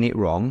getting it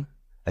wrong,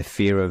 a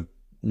fear of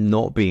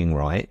not being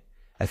right,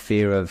 a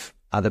fear of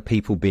other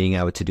people being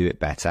able to do it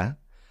better,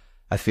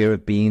 a fear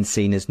of being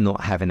seen as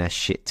not having their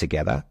shit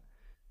together,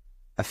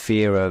 a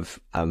fear of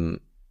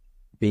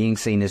being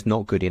seen as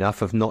not good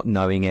enough, of not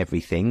knowing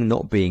everything,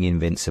 not being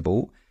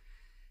invincible,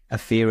 a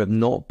fear of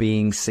not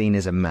being seen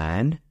as a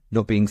man,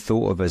 not being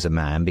thought of as a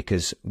man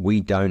because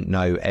we don't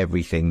know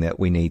everything that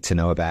we need to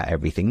know about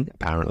everything,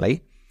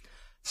 apparently.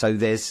 So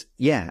there's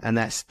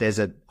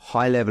a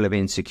high level of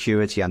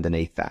insecurity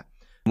underneath that.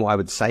 What I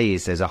would say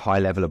is there's a high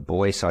level of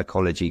boy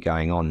psychology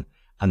going on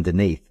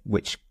underneath,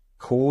 which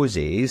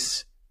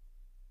causes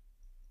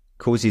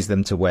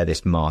them to wear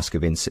this mask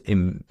of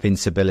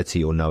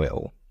invincibility or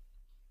know-it-all.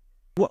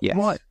 Yes.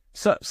 Why?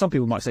 So, some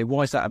people might say,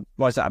 why is that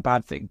a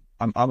bad thing?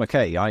 I'm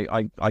okay.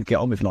 I get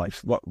on with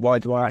life. Why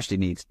do I actually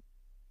need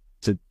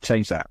to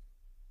change that?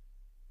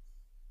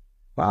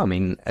 Well, I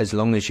mean, as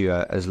long as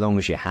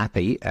you're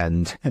happy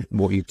and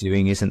what you're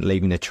doing isn't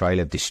leaving a trail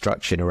of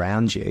destruction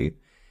around you,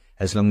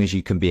 as long as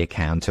you can be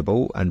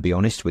accountable and be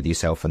honest with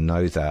yourself and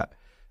know that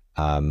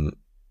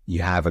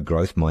you have a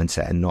growth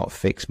mindset and not a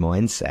fixed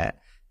mindset,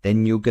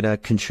 then you're going to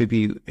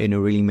contribute in a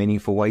really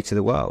meaningful way to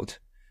the world.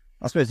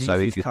 I suppose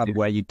if you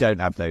where you don't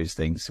have those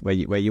things, where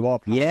you are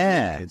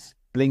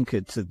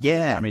blinkered to the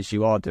damage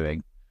you are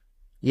doing.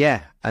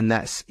 Yeah, and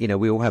that's,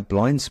 we all have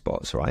blind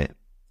spots, right?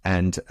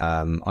 And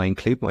I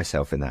include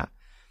myself in that.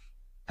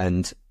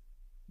 And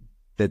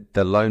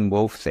the lone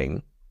wolf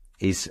thing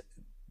is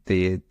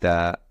the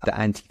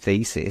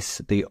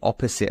antithesis, the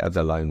opposite of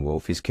the lone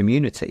wolf is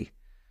community.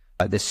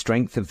 The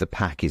strength of the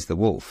pack is the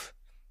wolf,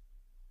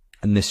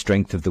 and the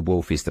strength of the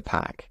wolf is the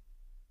pack.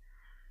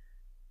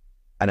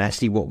 And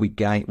actually what we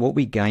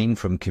gain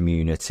from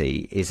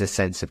community is a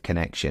sense of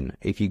connection.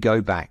 If you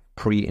go back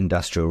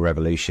pre-industrial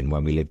revolution,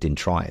 when we lived in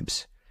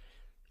tribes,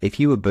 if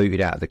you were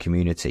booted out of the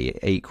community,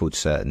 it equaled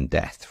certain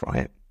death,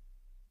 right?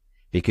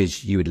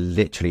 Because you would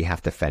literally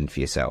have to fend for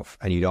yourself,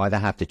 and you'd either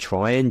have to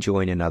try and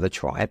join another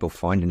tribe or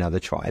find another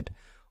tribe,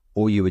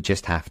 or you would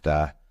just have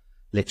to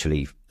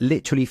literally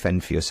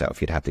fend for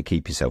yourself. You'd have to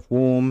keep yourself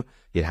warm.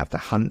 You'd have to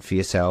hunt for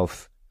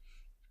yourself,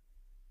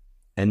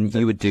 and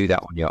you would do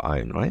that on your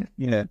own, right?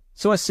 Yeah.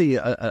 So I see,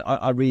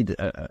 I read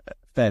a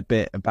fair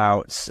bit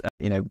about,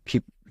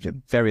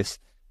 various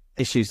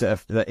issues that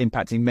are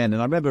impacting men.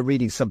 And I remember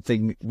reading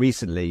something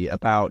recently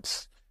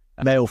about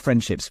male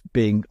friendships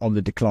being on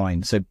the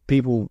decline. So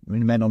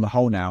men on the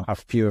whole now have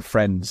fewer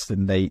friends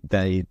than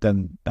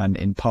than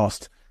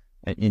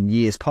in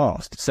years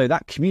past. So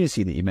that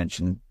community that you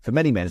mentioned for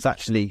many men is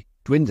actually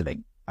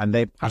dwindling, and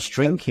they're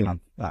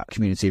shrinking that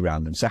community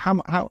around them. So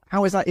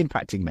how is that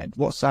impacting men?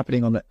 What's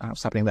happening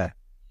what's happening there?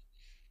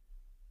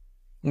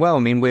 Well, I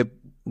mean,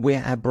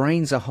 our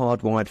brains are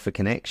hardwired for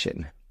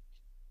connection.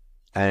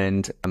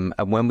 And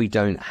when we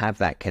don't have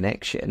that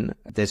connection,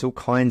 there's all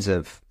kinds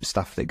of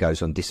stuff that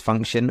goes on.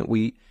 Dysfunction.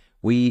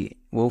 We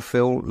will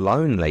feel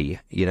lonely.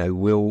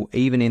 We'll,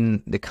 even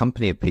in the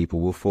company of people,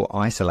 we'll feel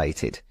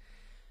isolated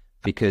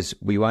because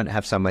we won't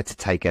have somewhere to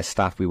take our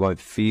stuff. We won't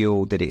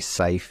feel that it's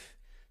safe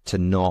to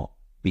not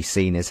be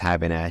seen as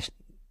having our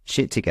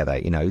shit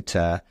together,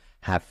 to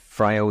have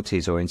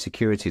frailties or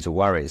insecurities or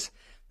worries.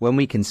 When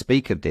we can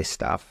speak of this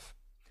stuff,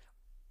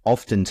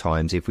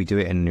 oftentimes, if we do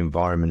it in an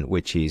environment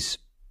which is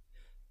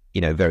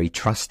very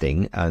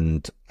trusting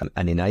and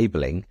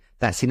enabling,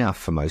 that's enough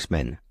for most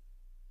men.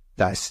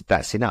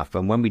 That's enough.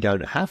 And when we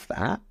don't have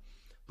that,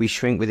 we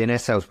shrink within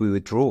ourselves. We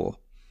withdraw.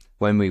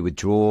 When we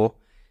withdraw,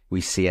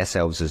 we see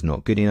ourselves as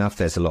not good enough.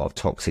 There's a lot of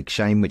toxic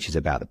shame, which is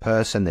about the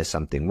person. There's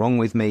something wrong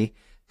with me.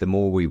 The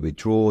more we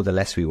withdraw, the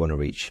less we want to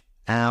reach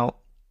out.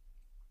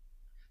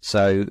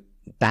 So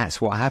that's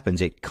what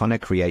happens. It kind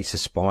of creates a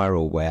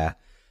spiral where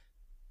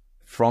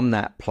from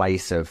that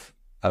place of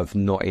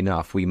not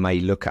enough, we may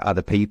look at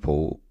other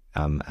people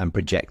and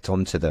project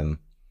onto them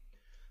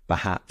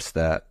perhaps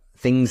the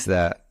things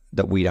that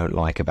we don't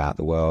like about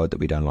the world, that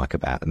we don't like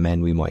about the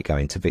men. We might go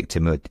into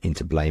victimhood,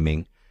 into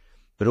blaming,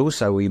 but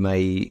also we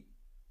may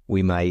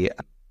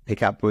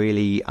pick up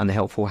really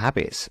unhelpful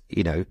habits,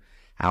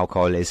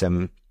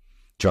 alcoholism,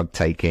 drug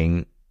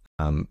taking,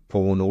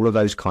 porn, all of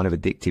those kind of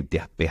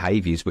addictive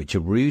behaviors, which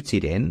are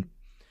rooted in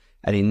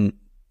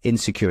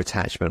insecure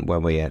attachment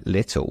when we're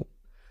little.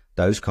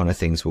 Those kind of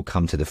things will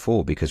come to the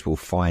fore because we'll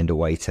find a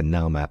way to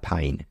numb our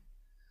pain.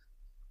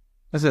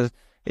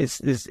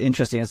 It's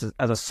interesting as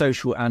a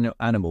social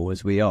animal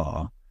as we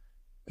are.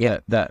 Yeah,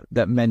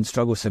 that men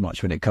struggle so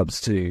much when it comes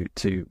to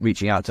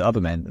reaching out to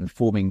other men and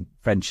forming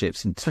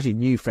friendships, and especially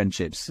new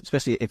friendships.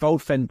 Especially if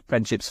old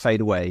friendships fade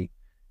away,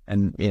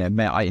 and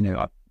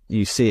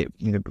you see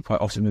it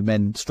quite often with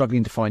men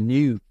struggling to find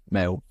new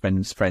male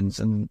friends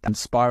and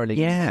spiraling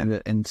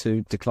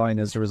into decline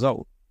as a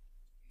result.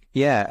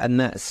 Yeah, and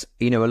that's,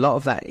 a lot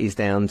of that is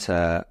down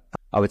to,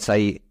 I would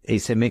say,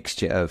 it's a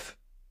mixture of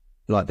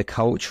like the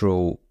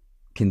cultural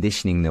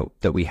conditioning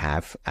that we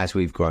have as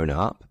we've grown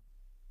up.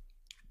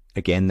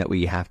 Again, that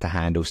we have to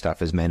handle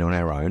stuff as men on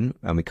our own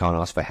and we can't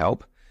ask for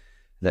help.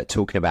 That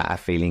talking about our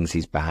feelings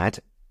is bad,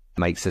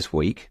 makes us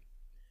weak.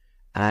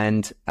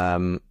 And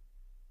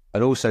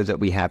also that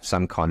we have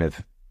some kind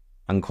of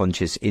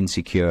unconscious,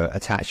 insecure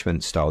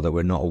attachment style that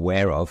we're not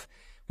aware of,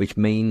 which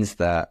means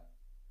that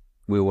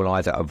we will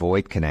either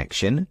avoid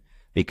connection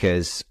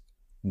because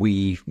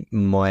we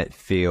might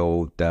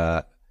feel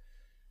that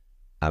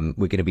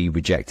we're going to be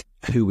rejected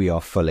who we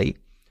are fully,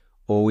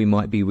 or we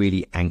might be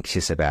really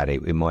anxious about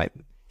it.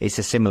 It's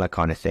a similar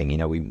kind of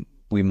thing.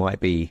 We might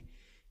be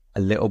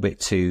a little bit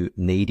too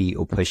needy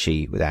or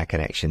pushy with our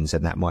connections,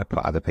 and that might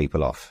put other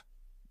people off.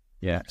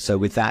 Yeah. So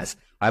with that,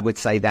 I would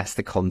say that's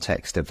the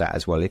context of that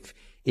as well.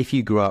 If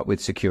you grew up with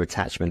secure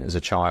attachment as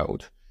a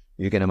child,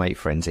 you're going to make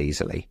friends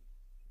easily.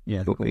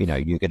 Yeah,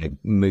 you're going to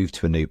move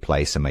to a new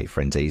place and make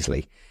friends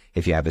easily.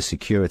 If you have a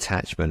secure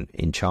attachment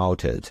in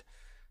childhood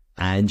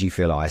and you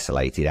feel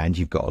isolated and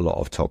you've got a lot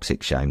of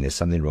toxic shame, there's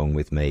something wrong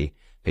with me,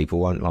 people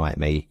won't like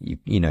me,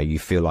 you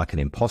feel like an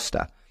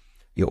imposter.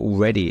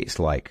 It's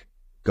like,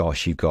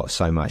 gosh, you've got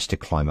so much to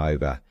climb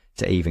over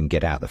to even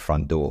get out the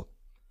front door,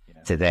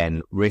 to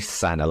then risk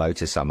saying hello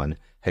to someone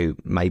who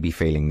may be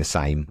feeling the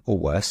same or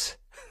worse.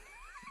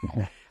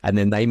 And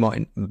then they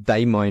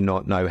might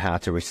not know how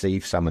to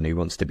receive someone who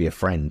wants to be a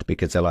friend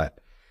because they're like,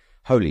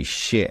 holy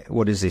shit,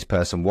 what does this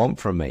person want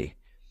from me?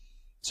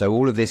 So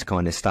all of this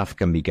kind of stuff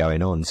can be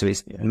going on. So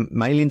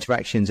male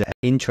interactions are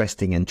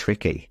interesting and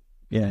tricky.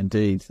 Yeah,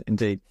 indeed.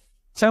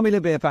 Tell me a little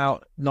bit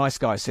about nice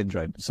guy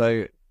syndrome.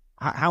 So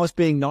how is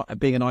being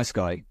a nice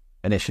guy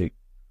an issue?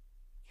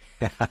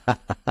 I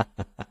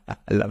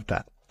love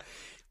that.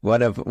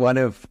 One of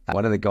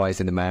the guys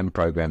in the Man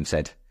program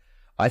said,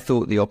 I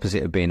thought the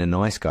opposite of being a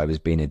nice guy was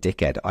being a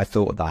dickhead. I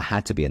thought that I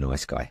had to be a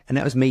nice guy. And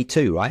that was me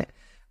too, right?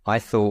 I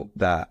thought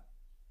that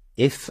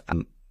if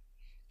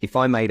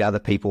I made other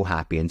people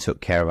happy and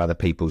took care of other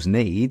people's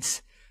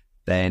needs,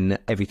 then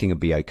everything would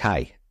be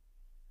okay.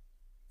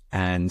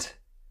 And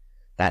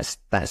that's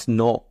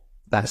not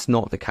that's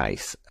not the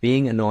case.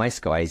 Being a nice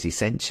guy is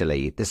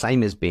essentially the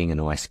same as being a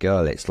nice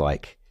girl. It's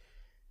like,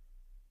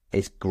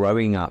 it's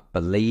growing up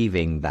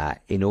believing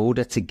that in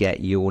order to get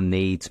your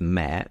needs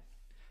met,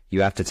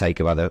 you have to take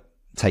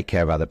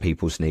care of other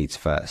people's needs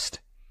first.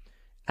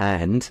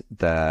 And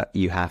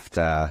you have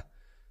to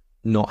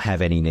not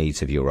have any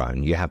needs of your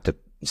own. You have to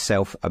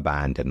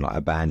self-abandon, like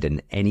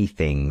abandon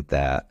anything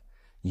that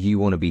you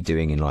want to be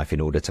doing in life in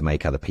order to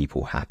make other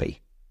people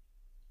happy.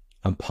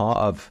 And part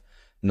of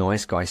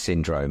nice guy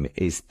syndrome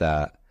is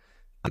that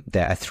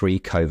there are 3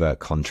 covert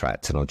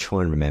contracts, and I'll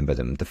try and remember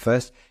them. The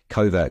first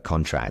covert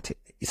contract,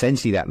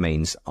 essentially that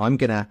means I'm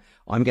gonna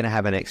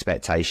have an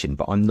expectation,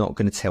 but I'm not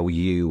gonna tell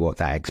you what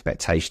that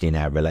expectation in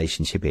our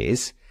relationship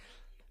is.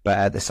 But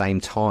at the same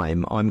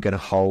time, I'm gonna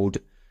hold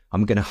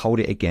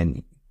it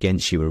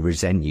against you or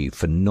resent you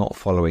for not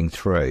following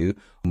through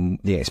on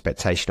the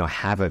expectation I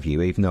have of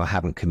you, even though I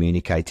haven't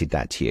communicated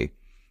that to you.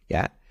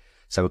 Yeah.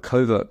 So a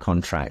covert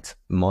contract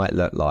might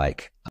look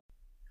like,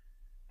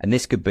 and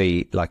this could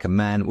be like a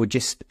man, we'll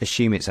just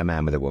assume it's a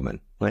man with a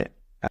woman, right?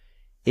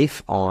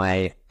 If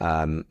I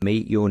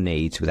meet your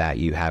needs without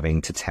you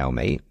having to tell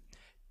me,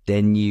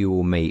 then you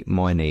will meet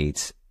my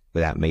needs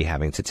without me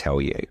having to tell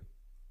you.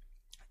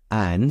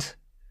 And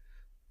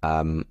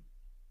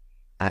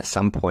at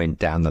some point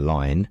down the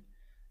line,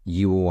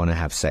 you will want to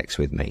have sex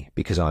with me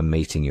because I'm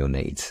meeting your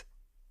needs.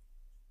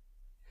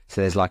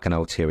 So there's like an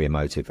ulterior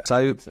motive.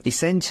 So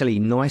essentially,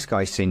 nice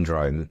guy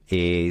syndrome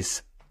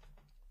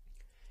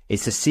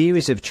it's a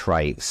series of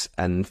traits,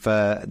 and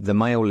for the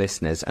male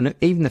listeners and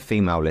even the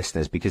female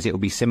listeners, because it will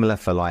be similar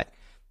for like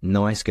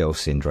nice girl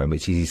syndrome,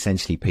 which is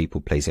essentially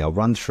people pleasing. I'll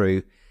run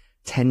through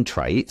 10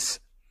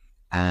 traits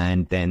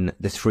and then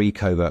the 3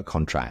 covert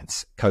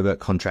contracts. Covert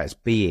contracts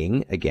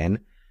being, again,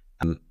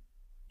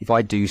 if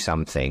I do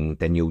something,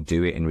 then you'll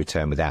do it in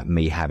return without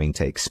me having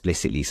to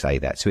explicitly say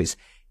that. So it's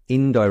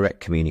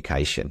indirect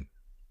communication.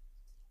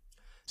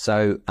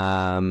 So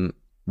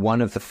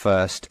one of the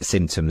first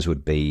symptoms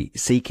would be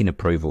seeking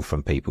approval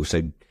from people.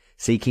 So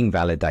seeking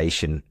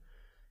validation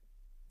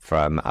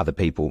from other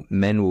people.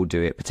 Men will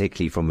do it,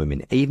 particularly from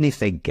women. Even if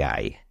they're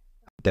gay,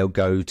 they'll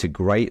go to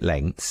great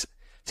lengths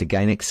to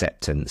gain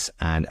acceptance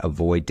and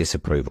avoid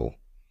disapproval,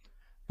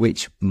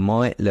 which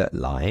might look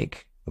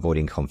like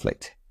avoiding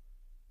conflict,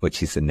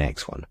 which is the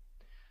next one.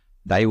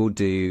 They will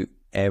do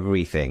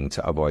everything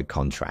to avoid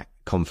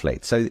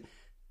conflict. So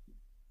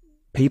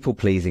people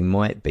pleasing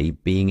might be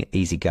being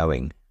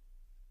easygoing.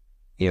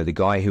 You know, the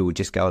guy who will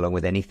just go along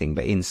with anything,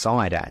 but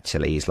inside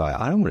actually is like,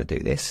 I don't want to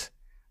do this.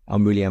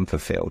 I'm really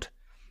unfulfilled.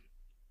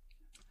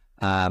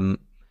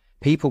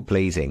 People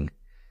pleasing.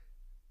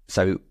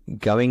 So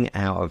going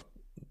out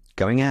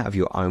of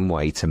your own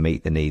way to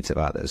meet the needs of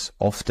others,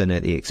 often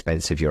at the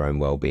expense of your own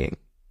well-being.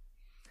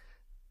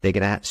 They're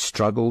going to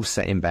struggle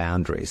setting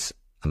boundaries.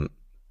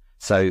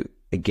 So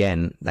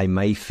again, they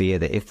may fear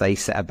that if they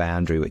set a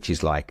boundary, which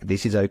is like,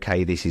 this is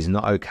okay, this is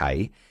not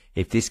okay.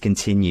 If this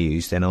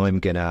continues, then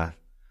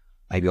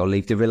maybe I'll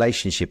leave the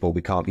relationship, or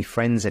we can't be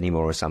friends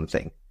anymore or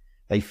something.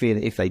 They fear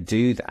that if they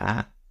do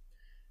that,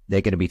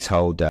 they're going to be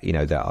told that, you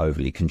know, they're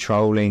overly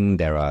controlling,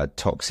 they're a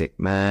toxic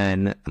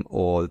man,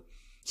 or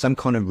some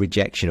kind of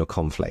rejection or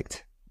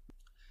conflict.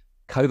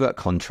 Covert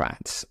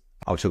contracts,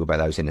 I'll talk about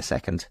those in a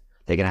second.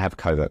 They're going to have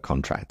covert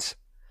contracts.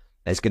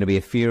 There's going to be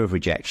a fear of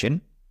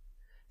rejection.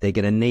 They're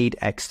going to need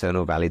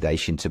external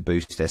validation to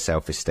boost their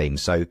self-esteem.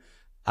 So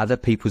other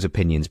people's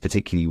opinions,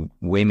 particularly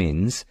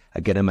women's,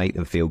 are going to make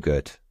them feel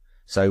good.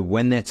 So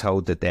when they're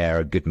told that they're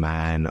a good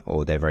man,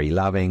 or they're very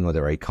loving, or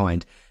they're very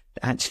kind,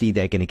 actually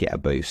they're going to get a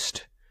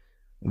boost.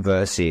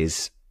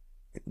 Versus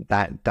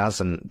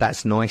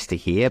that's nice to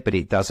hear, but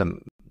it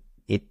doesn't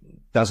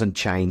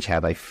change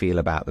how they feel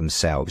about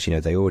themselves. You know,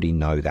 they already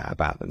know that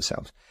about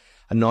themselves.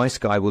 A nice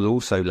guy will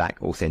also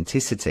lack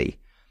authenticity.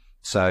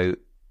 So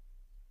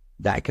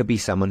that could be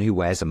someone who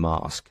wears a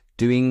mask,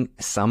 doing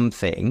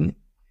something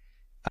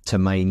to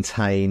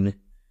maintain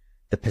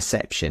the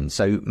perception.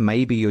 So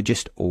maybe you're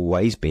just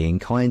always being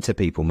kind to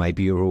people.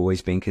 Maybe you're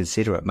always being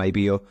considerate.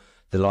 Maybe you're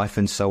the life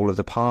and soul of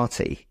the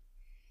party.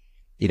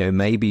 You know,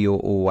 maybe you're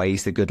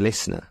always the good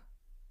listener.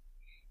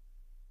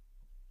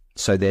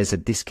 So there's a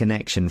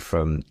disconnection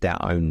from their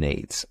own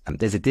needs.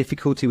 There's a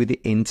difficulty with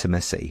the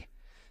intimacy.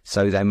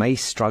 So they may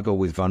struggle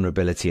with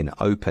vulnerability and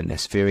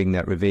openness, fearing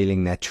that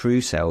revealing their true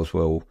selves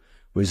will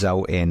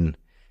result in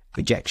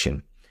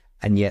rejection.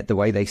 And yet the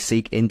way they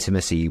seek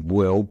intimacy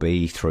will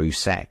be through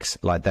sex.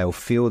 Like they'll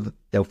feel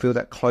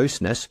that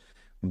closeness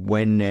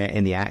when they're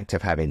in the act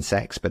of having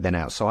sex, but then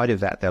outside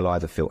of that, they'll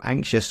either feel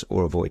anxious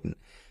or avoidant.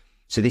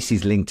 So this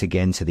is linked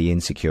again to the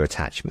insecure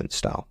attachment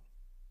style.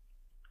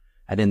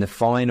 And then the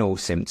final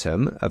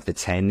symptom of the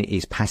 10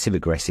 is passive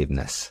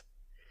aggressiveness.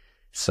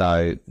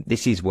 So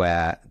this is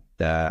where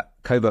the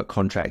covert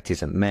contract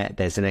isn't met.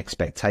 There's an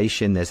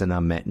expectation, there's an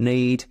unmet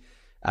need,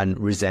 and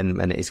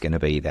resentment is going to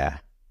be there.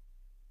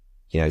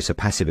 You know, so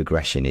passive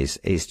aggression is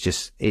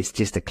just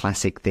a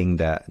classic thing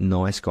that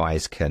nice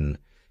guys can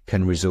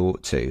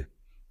resort to.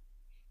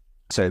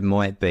 So it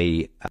might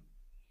be,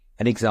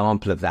 an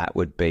example of that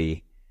would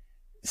be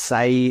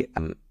say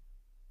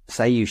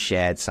you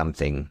shared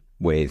something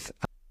with,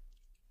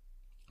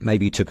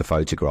 maybe you took a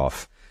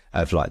photograph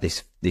of like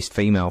this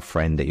female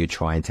friend that you're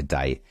trying to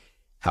date,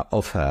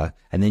 of her,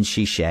 and then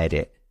she shared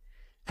it,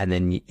 and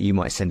then you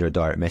might send her a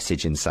direct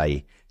message and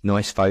say,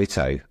 nice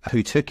photo,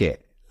 who took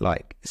it?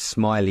 Like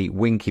smiley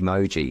wink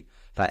emoji.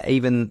 Like,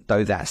 even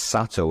though that's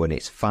subtle and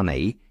it's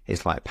funny,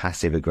 it's like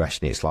passive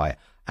aggression. It's like,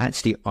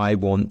 actually, I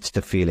want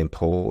to feel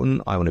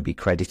important. I want to be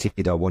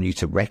credited. I want you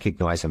to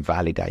recognize and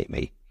validate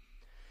me.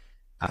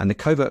 And the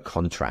covert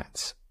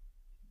contracts,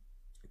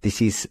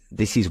 this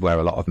is where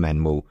a lot of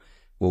men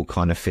will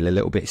kind of feel a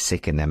little bit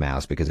sick in their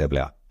mouths, because they'll be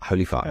like,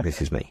 holy fuck,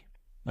 this is me.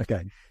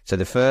 Okay. So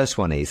the first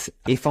one is,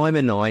 if I'm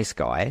a nice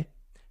guy,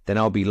 then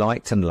I'll be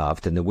liked and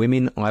loved, and the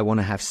women I want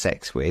to have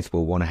sex with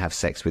will want to have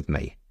sex with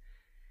me.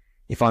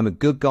 If I'm a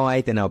good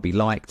guy, then I'll be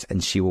liked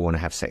and she will want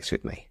to have sex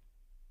with me.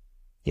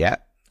 Yeah.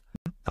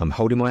 I'm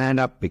holding my hand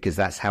up because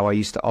that's how I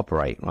used to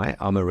operate, right?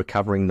 I'm a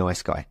recovering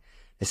nice guy.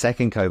 The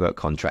second covert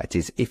contract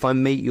is, if I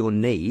meet your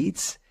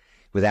needs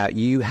without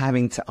you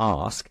having to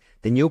ask,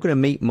 then you're going to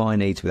meet my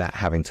needs without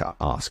having to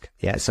ask.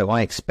 Yeah. So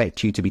I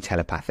expect you to be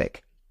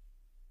telepathic.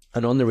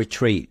 And on the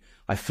retreat,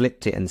 I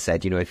flipped it and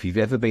said, if you've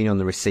ever been on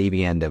the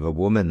receiving end of a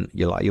woman,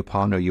 your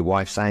partner or your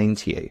wife saying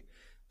to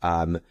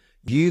you,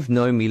 you've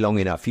known me long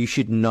enough. You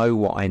should know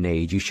what I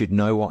need. You should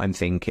know what I'm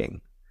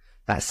thinking.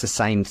 That's the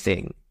same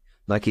thing.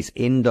 Like, it's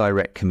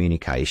indirect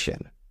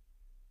communication.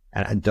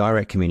 And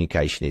direct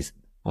communication is,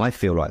 I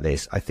feel like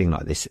this. I think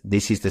like this.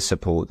 This is the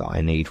support that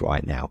I need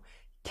right now.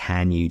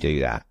 Can you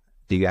do that?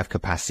 Do you have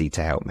capacity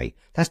to help me?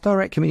 That's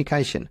direct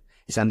communication.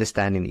 It's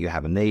understanding that you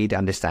have a need,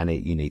 understanding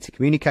that you need to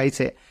communicate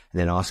it, and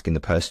then asking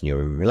the person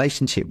you're in a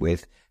relationship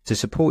with to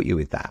support you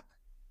with that.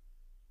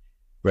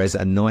 Whereas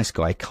a nice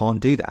guy can't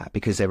do that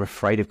because they're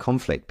afraid of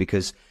conflict,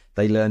 because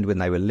they learned when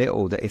they were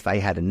little that if they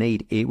had a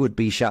need, it would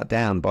be shut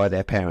down by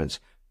their parents,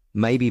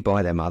 maybe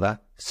by their mother,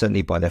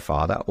 certainly by their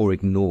father, or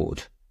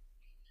ignored.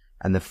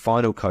 And the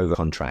final covert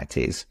contract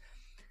is,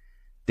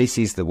 this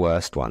is the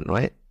worst one,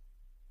 right?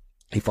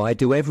 If I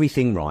do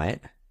everything right,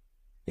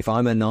 if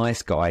I'm a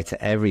nice guy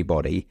to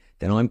everybody,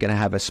 then I'm going to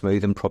have a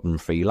smooth and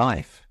problem-free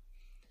life.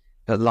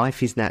 But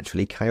life is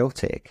naturally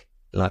chaotic.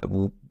 Like,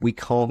 we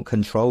can't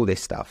control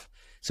this stuff.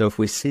 So if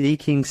we're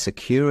seeking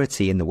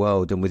security in the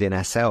world and within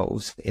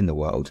ourselves in the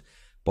world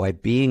by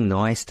being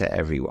nice to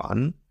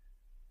everyone,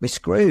 we're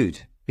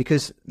screwed,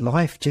 because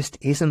life just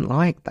isn't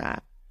like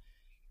that.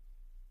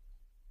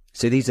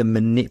 So these are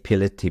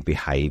manipulative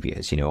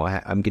behaviors.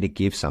 I'm going to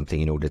give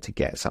something in order to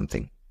get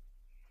something.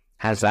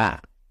 How's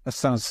that? That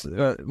sounds,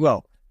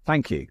 well,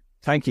 thank you.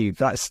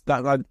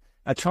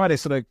 I try to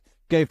sort of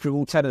go through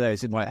all 10 of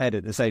those in my head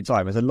at the same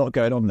time. There's a lot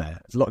going on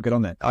there.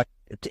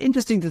 It's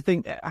interesting to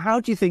think, how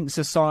do you think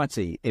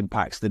society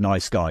impacts the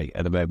nice guy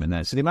at the moment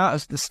there? So the amount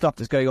of the stuff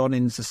that's going on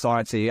in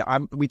society,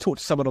 we talked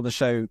to someone on the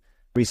show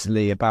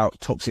recently about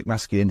toxic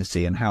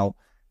masculinity and how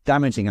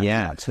damaging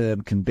that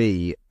term can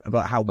be,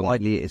 about how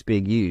widely it is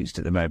being used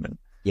at the moment.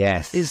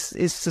 Yes.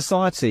 Is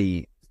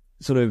society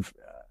sort of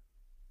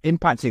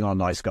impacting on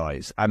nice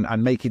guys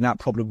and making that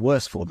problem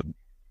worse for them?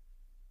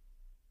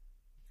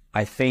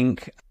 I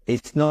think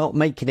it's not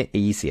making it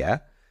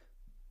easier,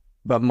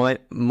 but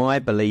my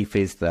belief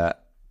is that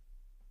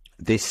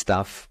this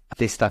stuff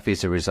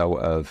is a result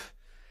of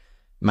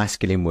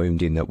masculine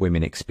wounding that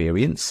women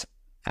experience,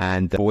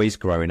 and the boys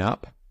growing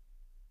up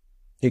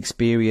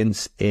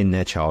experience in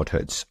their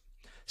childhoods.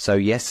 So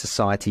yes,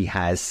 society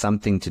has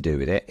something to do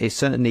with it. It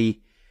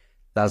certainly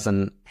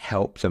doesn't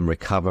help them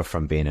recover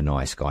from being a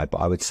nice guy, but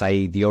I would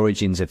say the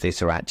origins of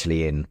this are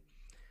actually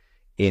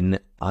in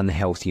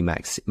unhealthy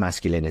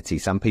masculinity.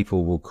 Some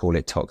people will call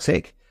it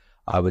toxic.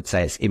 I would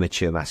say it's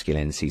immature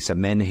masculinity. So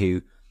men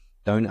who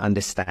don't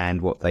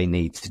understand what they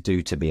need to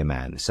do to be a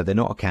man. So they're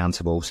not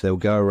accountable. So they'll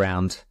go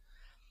around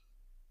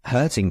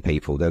hurting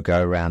people. They'll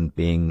go around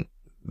being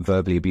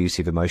verbally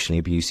abusive, emotionally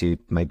abusive,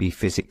 maybe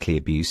physically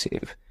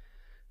abusive,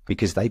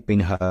 because they've been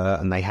hurt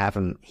and they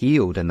haven't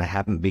healed and they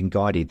haven't been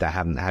guided. They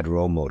haven't had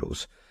role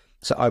models.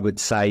 So I would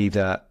say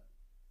that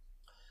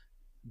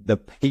the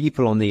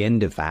people on the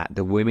end of that,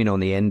 the women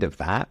on the end of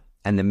that,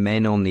 and the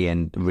men on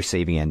the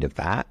receiving end of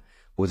that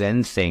will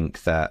then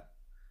think that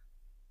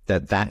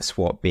that's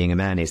what being a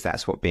man is,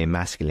 that's what being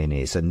masculine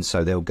is. And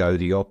so they'll go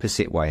the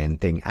opposite way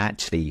and think,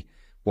 actually,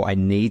 what I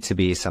need to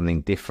be is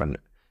something different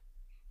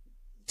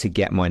to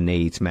get my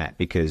needs met,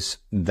 because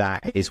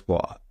that is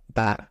what,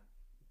 that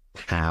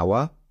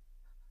power,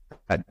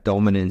 that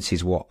dominance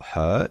is what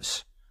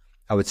hurts.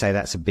 I would say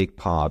that's a big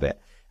part of it.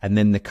 And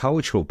then the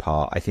cultural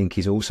part, I think,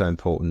 is also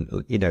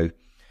important.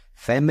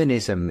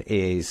 Feminism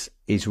is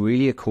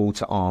really a call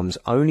to arms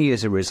only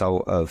as a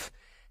result of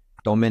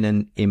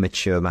dominant,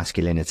 immature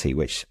masculinity,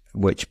 which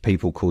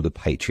people call the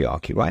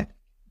patriarchy, right?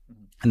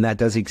 And that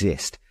does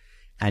exist.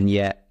 And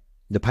yet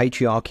the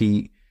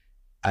patriarchy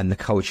and the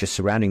culture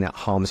surrounding that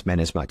harms men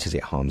as much as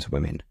it harms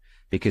women,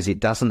 because it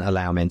doesn't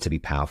allow men to be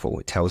powerful.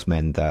 It tells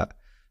men that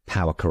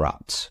power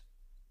corrupts.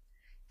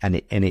 And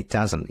it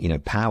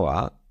doesn't,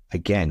 power,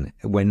 again,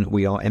 when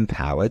we are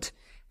empowered,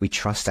 we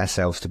trust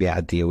ourselves to be able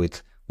to deal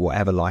with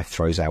whatever life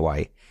throws our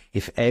way.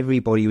 If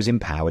everybody was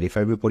empowered, if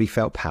everybody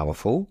felt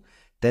powerful,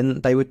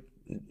 then they wouldn't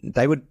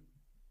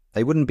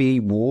be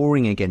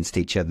warring against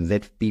each other.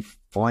 They'd be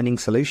finding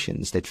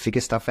solutions. They'd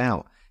figure stuff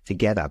out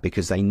together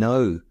because they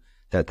know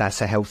that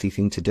that's a healthy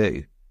thing to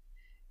do.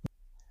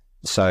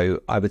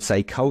 So I would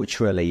say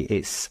culturally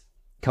is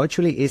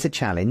a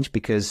challenge,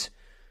 because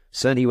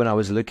certainly when I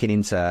was looking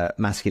into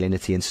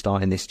masculinity and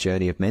starting this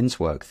journey of men's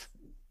work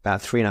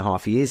about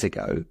 3.5 years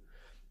ago,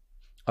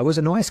 I was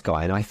a nice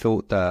guy, and I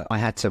thought that I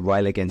had to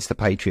rail against the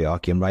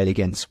patriarchy and rail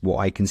against what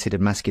I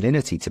considered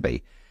masculinity to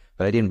be.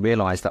 But I didn't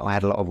realize that I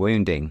had a lot of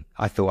wounding.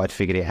 I thought I'd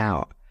figured it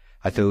out.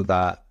 I thought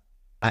that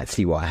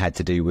actually what I had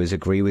to do was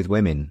agree with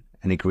women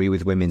and agree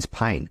with women's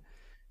pain.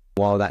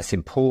 While that's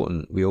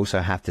important, we also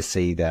have to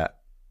see that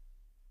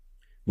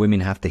women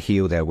have to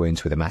heal their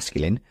wounds with the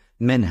masculine.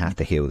 Men have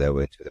to heal their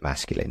wounds with the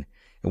masculine.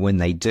 And when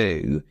they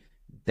do,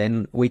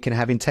 then we can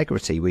have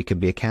integrity. We can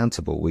be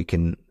accountable. We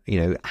can,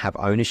 have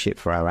ownership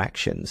for our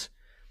actions.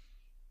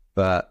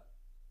 But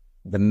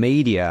the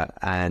media,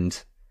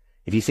 and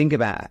if you think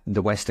about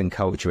the Western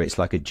culture, it's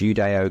like a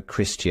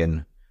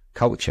Judeo-Christian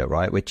culture,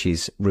 right? Which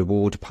is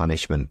reward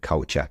punishment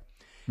culture.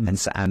 And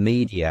so our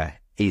media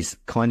is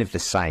kind of the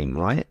same,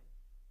 right?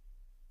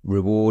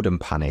 Reward and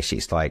punish.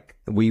 It's like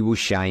we will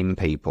shame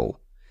people.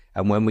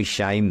 And when we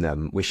shame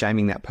them, we're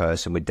shaming that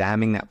person, we're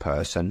damning that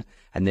person,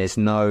 and there's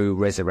no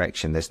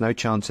resurrection. There's no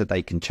chance that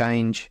they can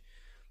change.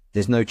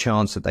 There's no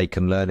chance that they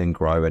can learn and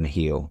grow and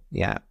heal.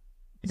 Yeah.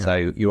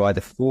 So you're either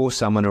for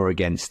someone or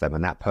against them,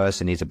 and that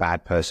person is a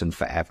bad person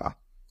forever.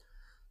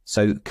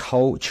 So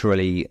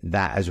culturally,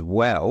 that as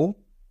well,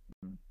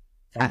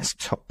 that's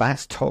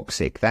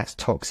toxic. That's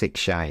toxic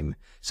shame.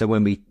 So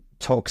when we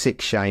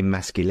toxic shame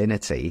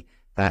masculinity,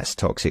 that's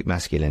toxic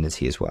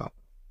masculinity as well.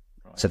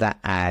 Right. So that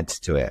adds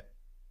to it.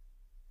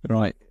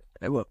 Right.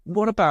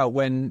 What about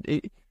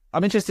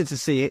I'm interested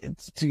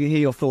to hear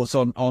your thoughts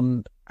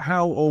on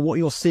how, or what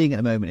you're seeing at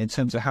the moment in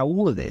terms of how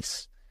all of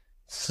this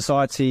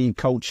society,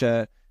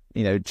 culture,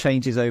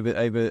 changes over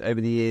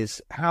the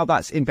years, how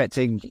that's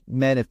impacting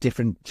men of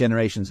different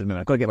generations at the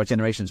moment. I've got to get my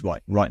generations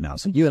right now.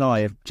 So you and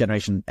I are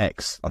Generation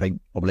X, I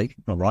think, probably,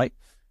 not right.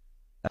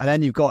 And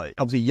then you've got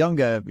obviously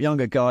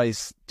younger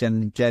guys,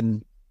 Gen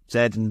Z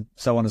and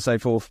so on and so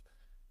forth,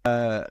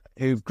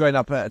 who've grown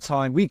up at a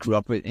time we grew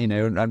up with,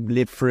 and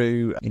lived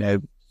through,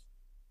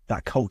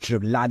 that culture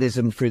of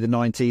laddism through the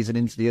 90s and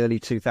into the early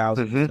 2000s.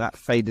 Mm-hmm. That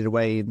faded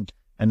away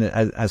and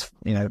as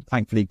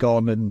thankfully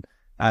gone,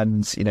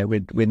 and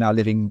we're now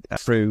living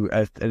through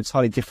a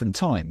entirely different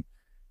time.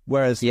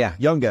 Whereas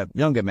younger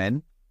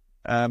men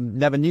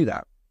never knew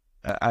that,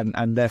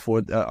 and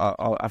therefore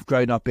have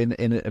grown up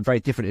in a very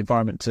different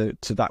environment to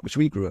that which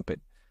we grew up in.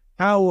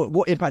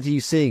 What impact are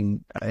you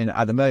seeing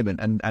at the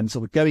moment, and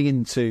sort of going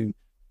into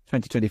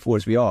 2024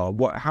 as we are?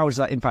 How does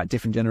that impact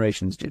different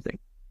generations, do you think?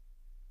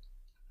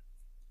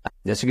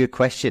 That's a good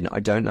question. I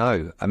don't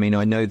know. I mean,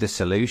 I know the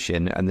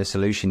solution, and the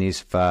solution is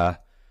for,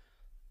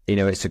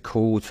 it's a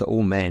call to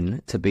all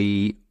men to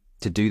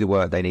do the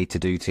work they need to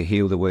do to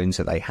heal the wounds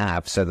that they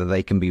have, so that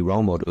they can be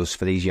role models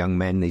for these young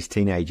men, these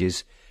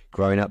teenagers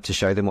growing up, to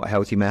show them what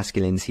healthy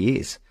masculinity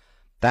is.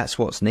 That's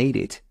what's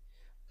needed.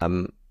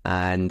 And,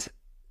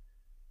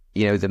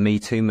 the Me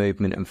Too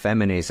movement and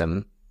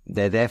feminism,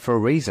 they're there for a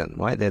reason,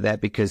 right? They're there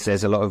because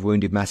there's a lot of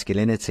wounded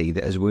masculinity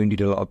that has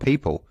wounded a lot of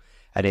people.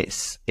 And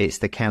it's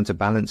the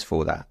counterbalance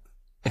for that.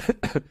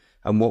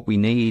 And what we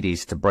need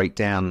is to break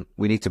down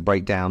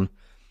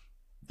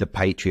the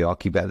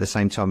patriarchy, but at the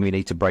same time, we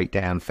need to break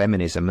down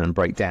feminism and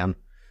break down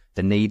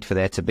the need for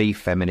there to be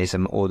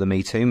feminism or the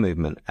Me Too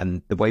movement.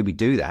 And the way we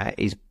do that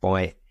is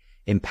by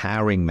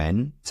empowering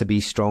men to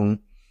be strong,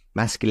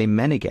 masculine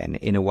men again,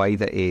 in a way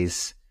that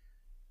is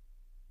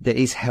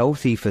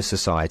healthy for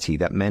society,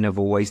 that men have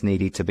always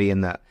needed to be,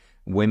 and that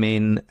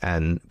women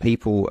and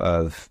people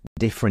of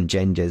different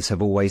genders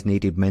have always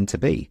needed men to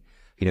be,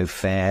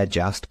 fair,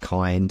 just,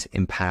 kind,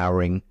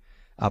 empowering,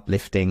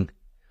 uplifting,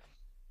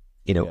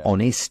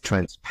 honest,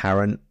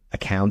 transparent,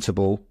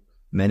 accountable,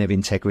 men of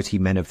integrity,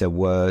 men of their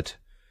word,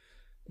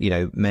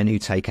 men who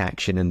take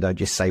action and don't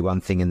just say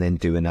one thing and then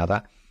do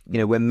another.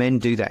 When men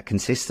do that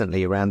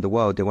consistently around the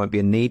world, there won't be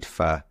a need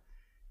for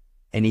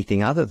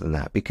anything other than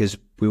that, because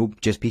we'll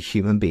just be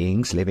human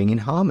beings living in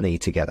harmony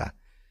together.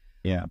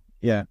 Yeah.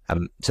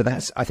 So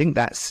I think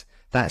that's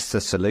the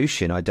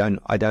solution. I don't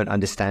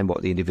understand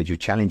what the individual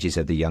challenges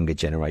of the younger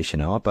generation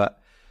are, but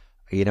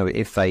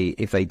if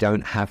they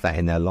don't have that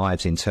in their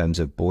lives in terms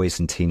of boys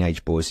and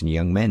teenage boys and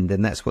young men,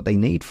 then that's what they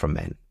need from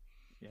men.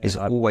 It's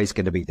always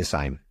going to be the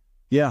same.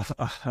 Yeah,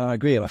 I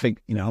agree. I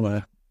think I'm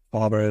a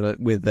father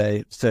with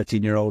a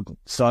 13-year-old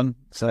son,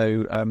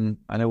 so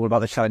I know all about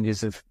the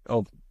challenges of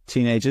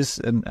teenagers,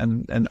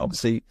 and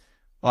obviously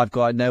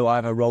I know I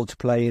have a role to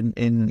play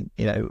in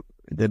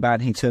the man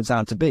he turns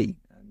out to be.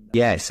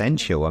 Yeah,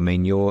 essential. I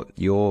mean,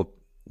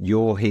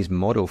 you're his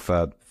model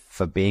for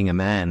being a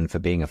man, for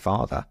being a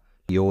father.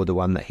 You're the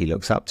one that he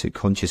looks up to,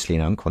 consciously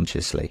and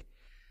unconsciously.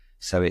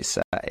 So it's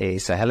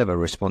a hell of a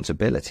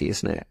responsibility,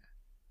 isn't it?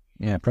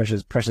 Yeah,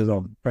 pressure's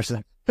on. Pressure's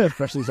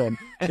on.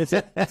 I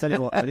tell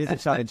you what, it is a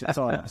challenge at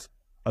times.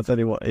 I'll tell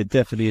you what, it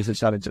definitely is a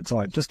challenge at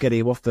times. Just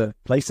getting him off the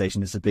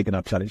PlayStation is a big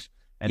enough challenge.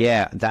 And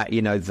yeah, that,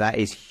 that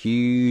is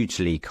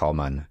hugely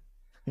common.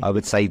 I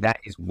would say that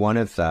is one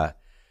of the,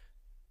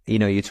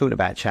 you're talking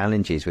about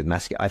challenges with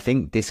masculine. I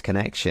think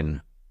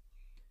disconnection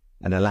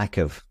and a lack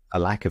of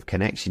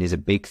connection is a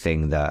big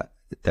thing that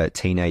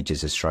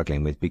teenagers are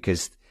struggling with,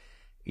 because,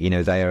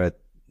 their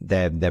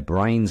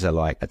brains are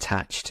like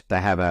attached. They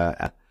have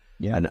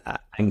an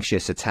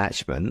anxious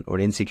attachment or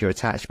an insecure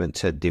attachment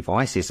to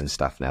devices and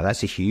stuff now.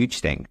 That's a huge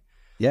thing.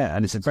 Yeah,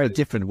 and it's a very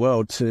different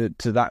world to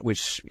that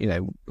which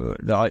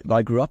that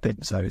I grew up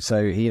in. So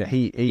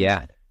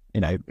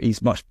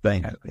he's much.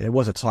 There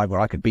was a time where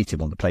I could beat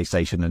him on the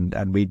PlayStation,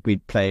 and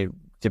we'd play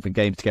different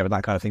games together and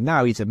that kind of thing.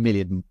 Now he's a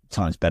million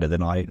times better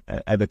than I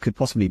ever could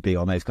possibly be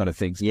on those kind of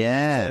things.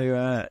 Yeah.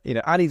 So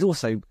and he's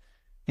also,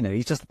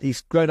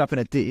 he's grown up in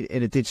a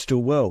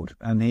digital world,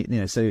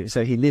 and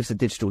so he lives a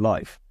digital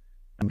life,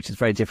 which is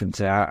very different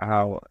to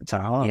how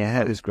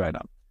I was growing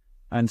up.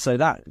 And so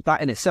that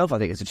in itself, I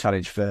think, is a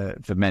challenge for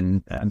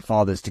men and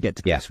fathers to get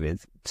to grips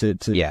with, to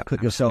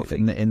put yourself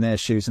in their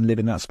shoes and live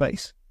in that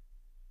space.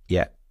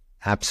 Yeah,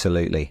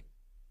 absolutely.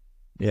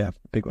 Yeah,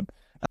 big one.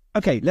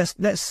 Okay, let's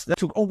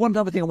talk. Oh, one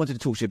other thing I wanted to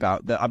talk to you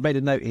about that I've made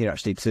a note here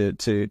actually to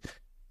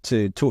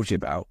talk to you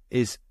about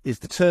is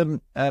the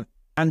term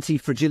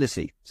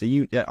anti-fragility.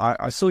 So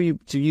I saw you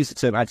to use the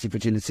term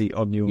anti-fragility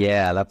on your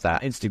I love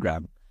that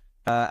Instagram.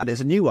 And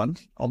there's a new one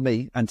on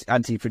me,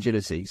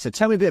 anti-fragility. So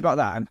tell me a bit about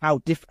that, and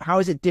how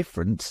is it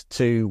different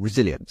to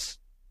resilience?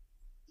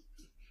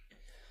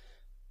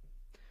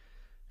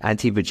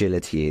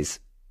 Anti-fragility is,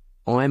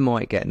 I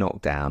might get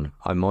knocked down.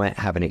 I might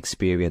have an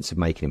experience of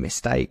making a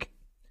mistake.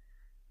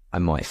 I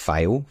might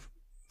fail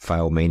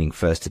meaning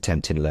first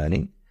attempt in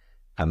learning.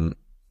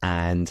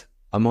 And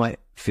I might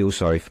feel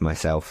sorry for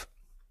myself.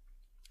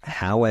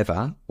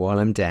 However, while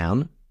I'm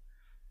down,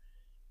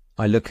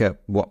 I look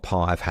at what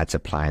part I've had to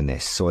play in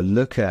this. So I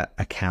look at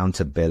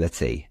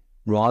accountability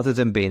rather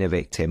than being a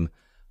victim,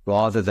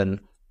 rather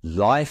than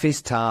life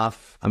is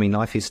tough. I mean,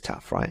 life is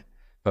tough, right?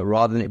 But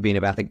rather than it being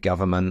about the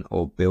government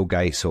or Bill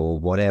Gates or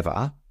whatever,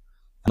 I'm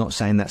not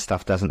saying that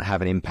stuff doesn't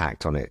have an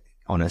impact on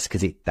us,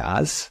 because it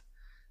does,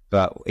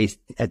 but it's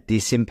a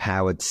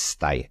disempowered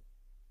state.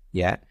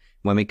 Yeah.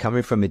 When we're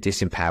coming from a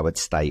disempowered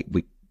state,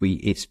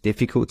 it's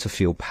difficult to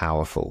feel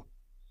powerful.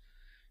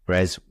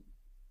 Whereas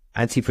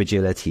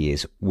anti-fragility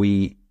is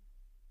we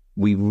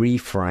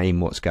reframe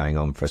what's going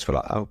on for us. We're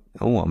like,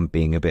 oh, I'm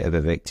being a bit of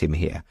a victim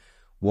here.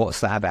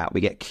 What's that about?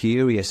 We get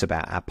curious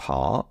about our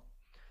part,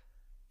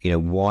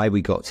 why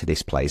we got to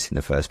this place in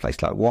the first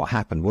place. Like, what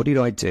happened? What did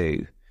I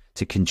do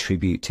to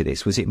contribute to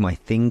this? Was it my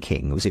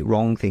thinking? Was it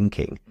wrong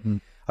thinking? Mm-hmm.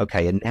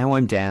 Okay, and now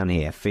I'm down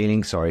here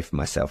feeling sorry for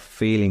myself,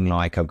 feeling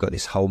like I've got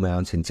this whole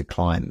mountain to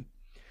climb.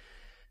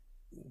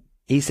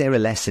 Is there a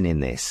lesson in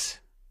this?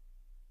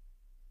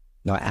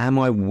 Like, am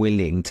I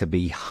willing to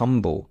be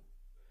humble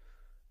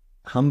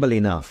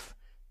enough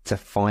to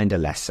find a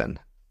lesson?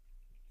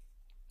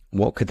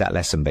 What could that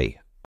lesson be?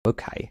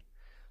 Okay,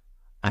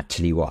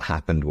 actually what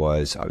happened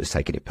was I was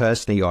taking it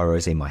personally, or I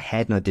was in my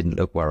head and I didn't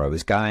look where I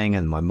was going,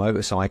 and my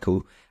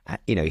motorcycle,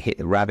 hit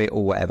the rabbit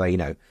or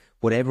whatever,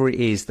 whatever it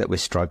is that we're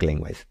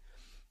struggling with.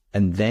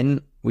 And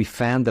then we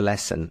found the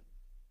lesson.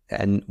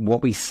 And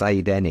what we say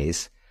then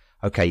is,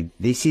 okay,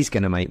 this is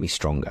going to make me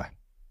stronger.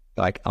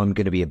 Like, I'm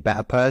going to be a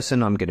better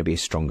person. I'm going to be a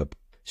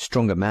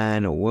stronger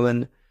man or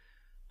woman.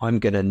 I'm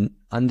going to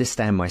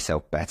understand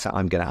myself better.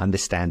 I'm going to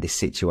understand this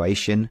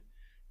situation.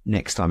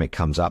 Next time it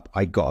comes up,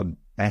 I got a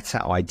better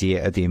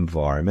idea of the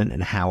environment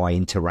and how I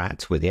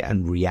interact with it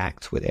and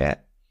react with it.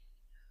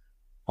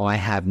 I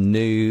have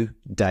new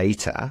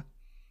data,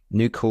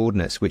 new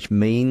coordinates, which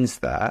means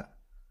that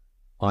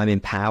I'm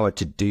empowered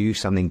to do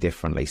something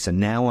differently. So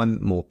now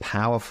I'm more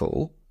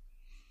powerful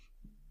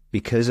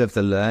because of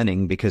the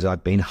learning, because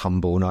I've been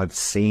humble and I've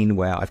seen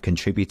where I've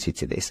contributed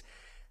to this.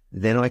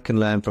 Then I can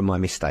learn from my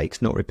mistakes,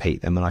 not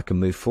repeat them, and I can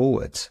move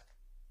forwards.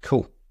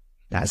 Cool.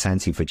 That's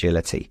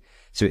anti-fragility.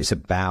 So it's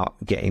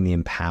about getting the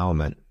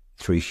empowerment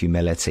through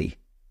humility.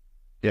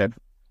 Yeah,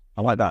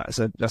 I like that.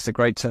 That's a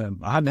great term.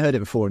 I hadn't heard it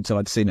before until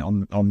I'd seen it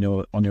on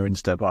your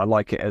Insta, but I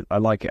like it. I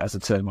like it as a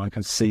term. I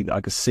can see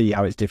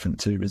how it's different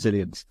to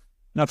resilience.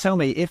 Now, tell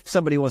me, if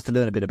somebody wants to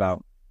learn a bit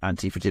about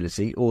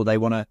anti-fragility, or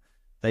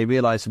they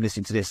realise from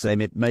listening to this, they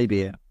may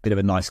be a bit of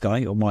a nice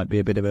guy, or might be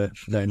a bit of a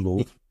lone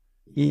wolf,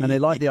 and they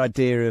like the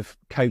idea of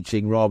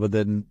coaching rather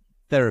than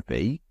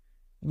therapy.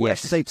 Where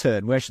should they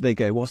turn? Where should they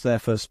go? What's their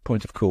first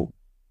point of call?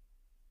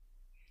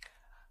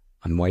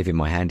 I'm waving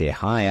my hand here.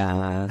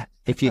 Hi.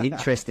 If you're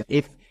interested,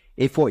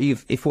 if what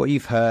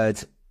you've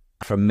heard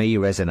from me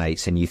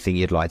resonates and you think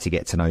you'd like to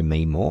get to know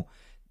me more,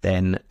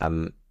 then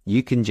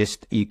you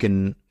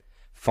can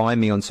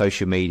find me on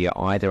social media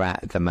either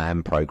at The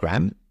Man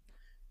Program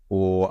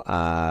or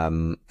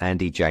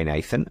Andy J.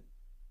 Nathan.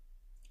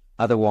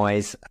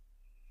 Otherwise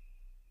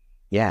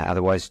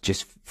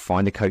just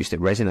find a coach that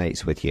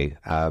resonates with you.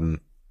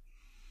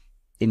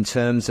 In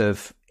terms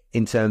of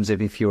in terms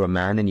of if you're a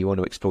man and you want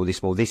to explore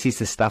this more, this is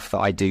the stuff that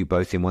I do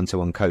both in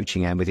one-to-one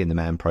coaching and within the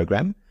Man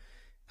program.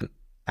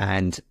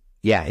 And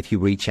yeah, if you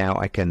reach out,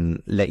 I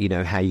can let you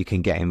know how you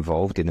can get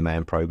involved in the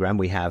Man program.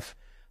 We have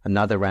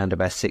another round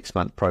of our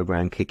 6-month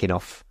program kicking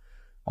off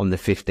on the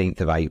 15th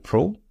of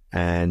April.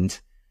 And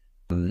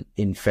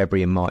in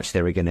February and March,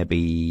 there are going to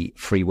be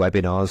free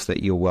webinars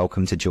that you're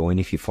welcome to join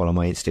if you follow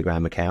my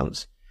Instagram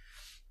accounts.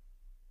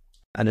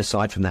 And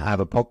aside from that, I have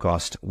a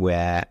podcast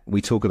where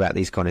we talk about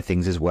these kind of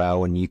things as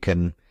well, and you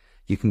can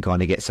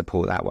kind of get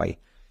support that way.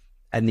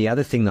 And the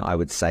other thing that I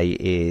would say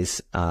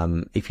is,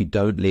 if you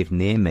don't live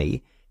near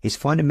me, is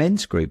find a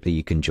men's group that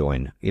you can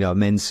join, you know, a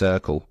men's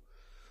circle,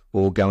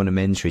 or go on a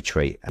men's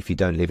retreat if you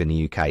don't live in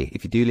the UK.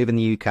 If you do live in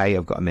the UK,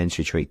 I've got a men's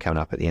retreat coming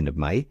up at the end of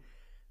May.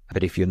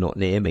 But if you're not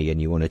near me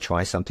and you want to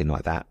try something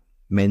like that,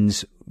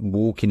 men's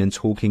walking and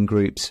talking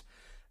groups,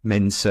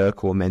 men's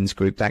circle, men's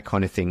group, that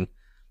kind of thing,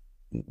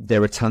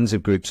 there are tons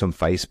of groups on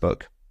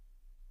Facebook.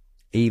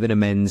 Even a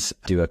men's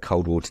do a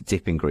cold water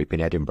dipping group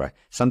in Edinburgh.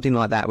 Something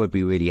like that would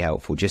be really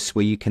helpful, just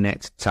where you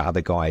connect to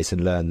other guys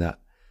and learn that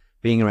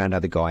being around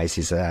other guys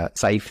is a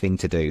safe thing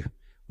to do,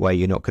 where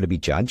you're not going to be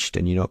judged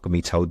and you're not going to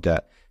be told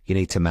that you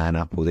need to man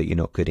up or that you're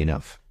not good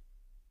enough.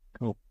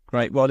 Cool.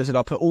 Great. Well, listen,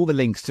 I'll put all the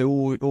links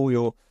to all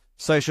your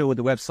social with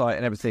the website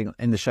and everything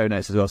in the show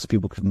notes as well, so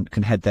people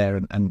can head there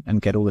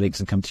and get all the links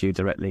and come to you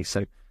directly.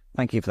 So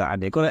thank you for that,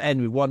 Andy. I've got to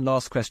end with one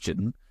last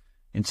question.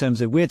 In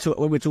terms of we're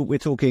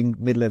talking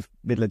middle of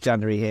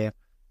January here,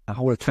 a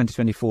whole of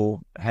 2024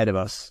 ahead of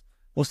us.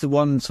 What's the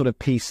one sort of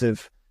piece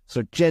of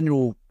sort of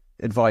general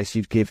advice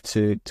you'd give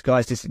to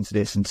guys listening to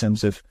this in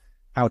terms of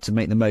how to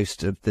make the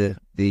most of the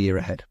year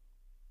ahead?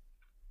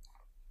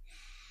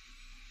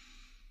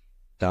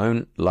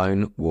 Don't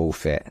lone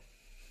wolf it.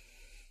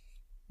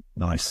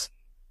 Nice.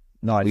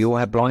 We all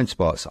have blind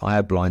spots. I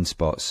have blind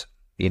spots,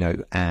 you know,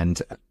 and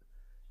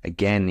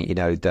again, you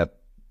know, the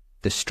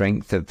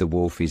strength of the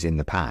wolf is in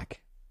the pack.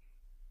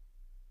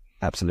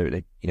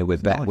 Absolutely. You know,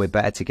 we're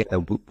better together.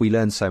 We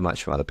learn so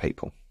much from other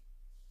people.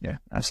 Yeah,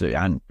 absolutely.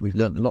 And we've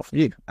learned a lot from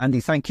you. Andy,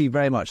 thank you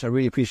very much. I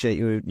really appreciate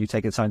you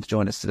taking the time to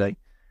join us today.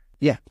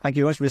 Yeah, thank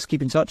you very much. Let's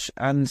keep in touch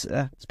and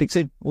speak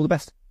soon. All the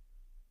best.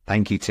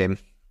 Thank you, Tim.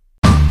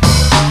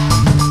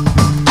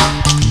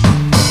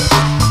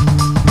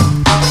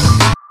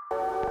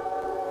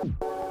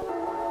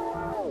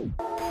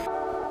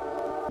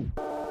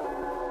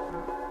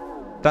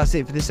 That's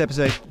it for this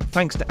episode.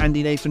 Thanks to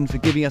Andy Nathan for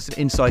giving us an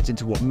insight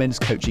into what men's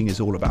coaching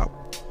is all about.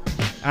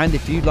 And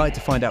if you'd like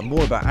to find out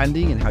more about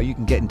Andy and how you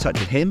can get in touch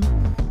with him,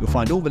 you'll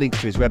find all the links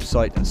to his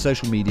website and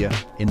social media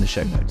in the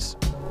show notes.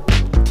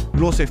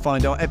 You'll also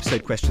find our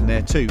episode question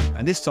there too,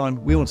 and this time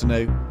we want to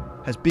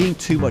know, has being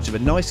too much of a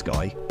nice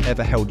guy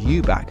ever held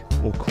you back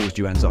or caused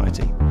you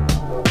anxiety?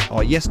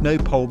 Our yes/no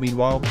poll,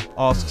 meanwhile,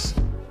 asks,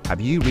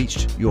 have you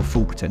reached your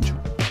full potential?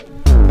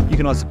 You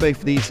can answer both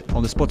of these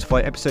on the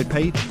Spotify episode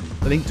page,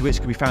 the link to which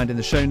can be found in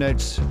the show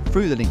notes,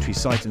 through the Linktree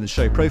site in the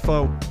show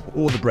profile,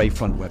 or the Brave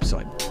Front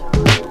website.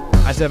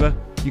 As ever,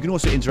 you can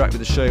also interact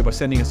with the show by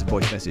sending us a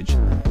voice message.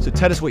 So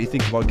tell us what you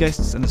think of our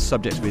guests and the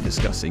subjects we're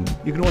discussing.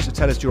 You can also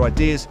tell us your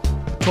ideas,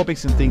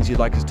 topics and things you'd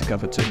like us to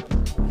cover too.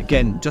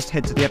 Again, just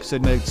head to the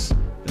episode notes,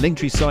 the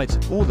Linktree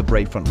site, or the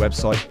Brave Front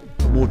website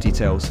for more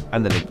details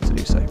and the link to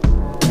do so.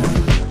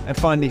 And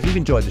finally, if you've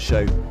enjoyed the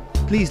show,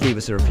 please leave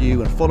us a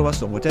review and follow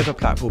us on whatever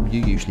platform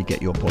you usually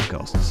get your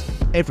podcasts.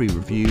 Every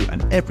review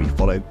and every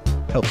follow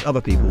helps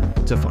other people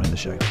to find the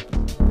show.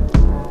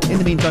 In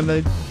the meantime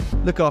though,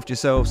 look after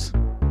yourselves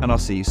and I'll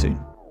see you soon.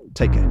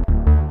 Take care.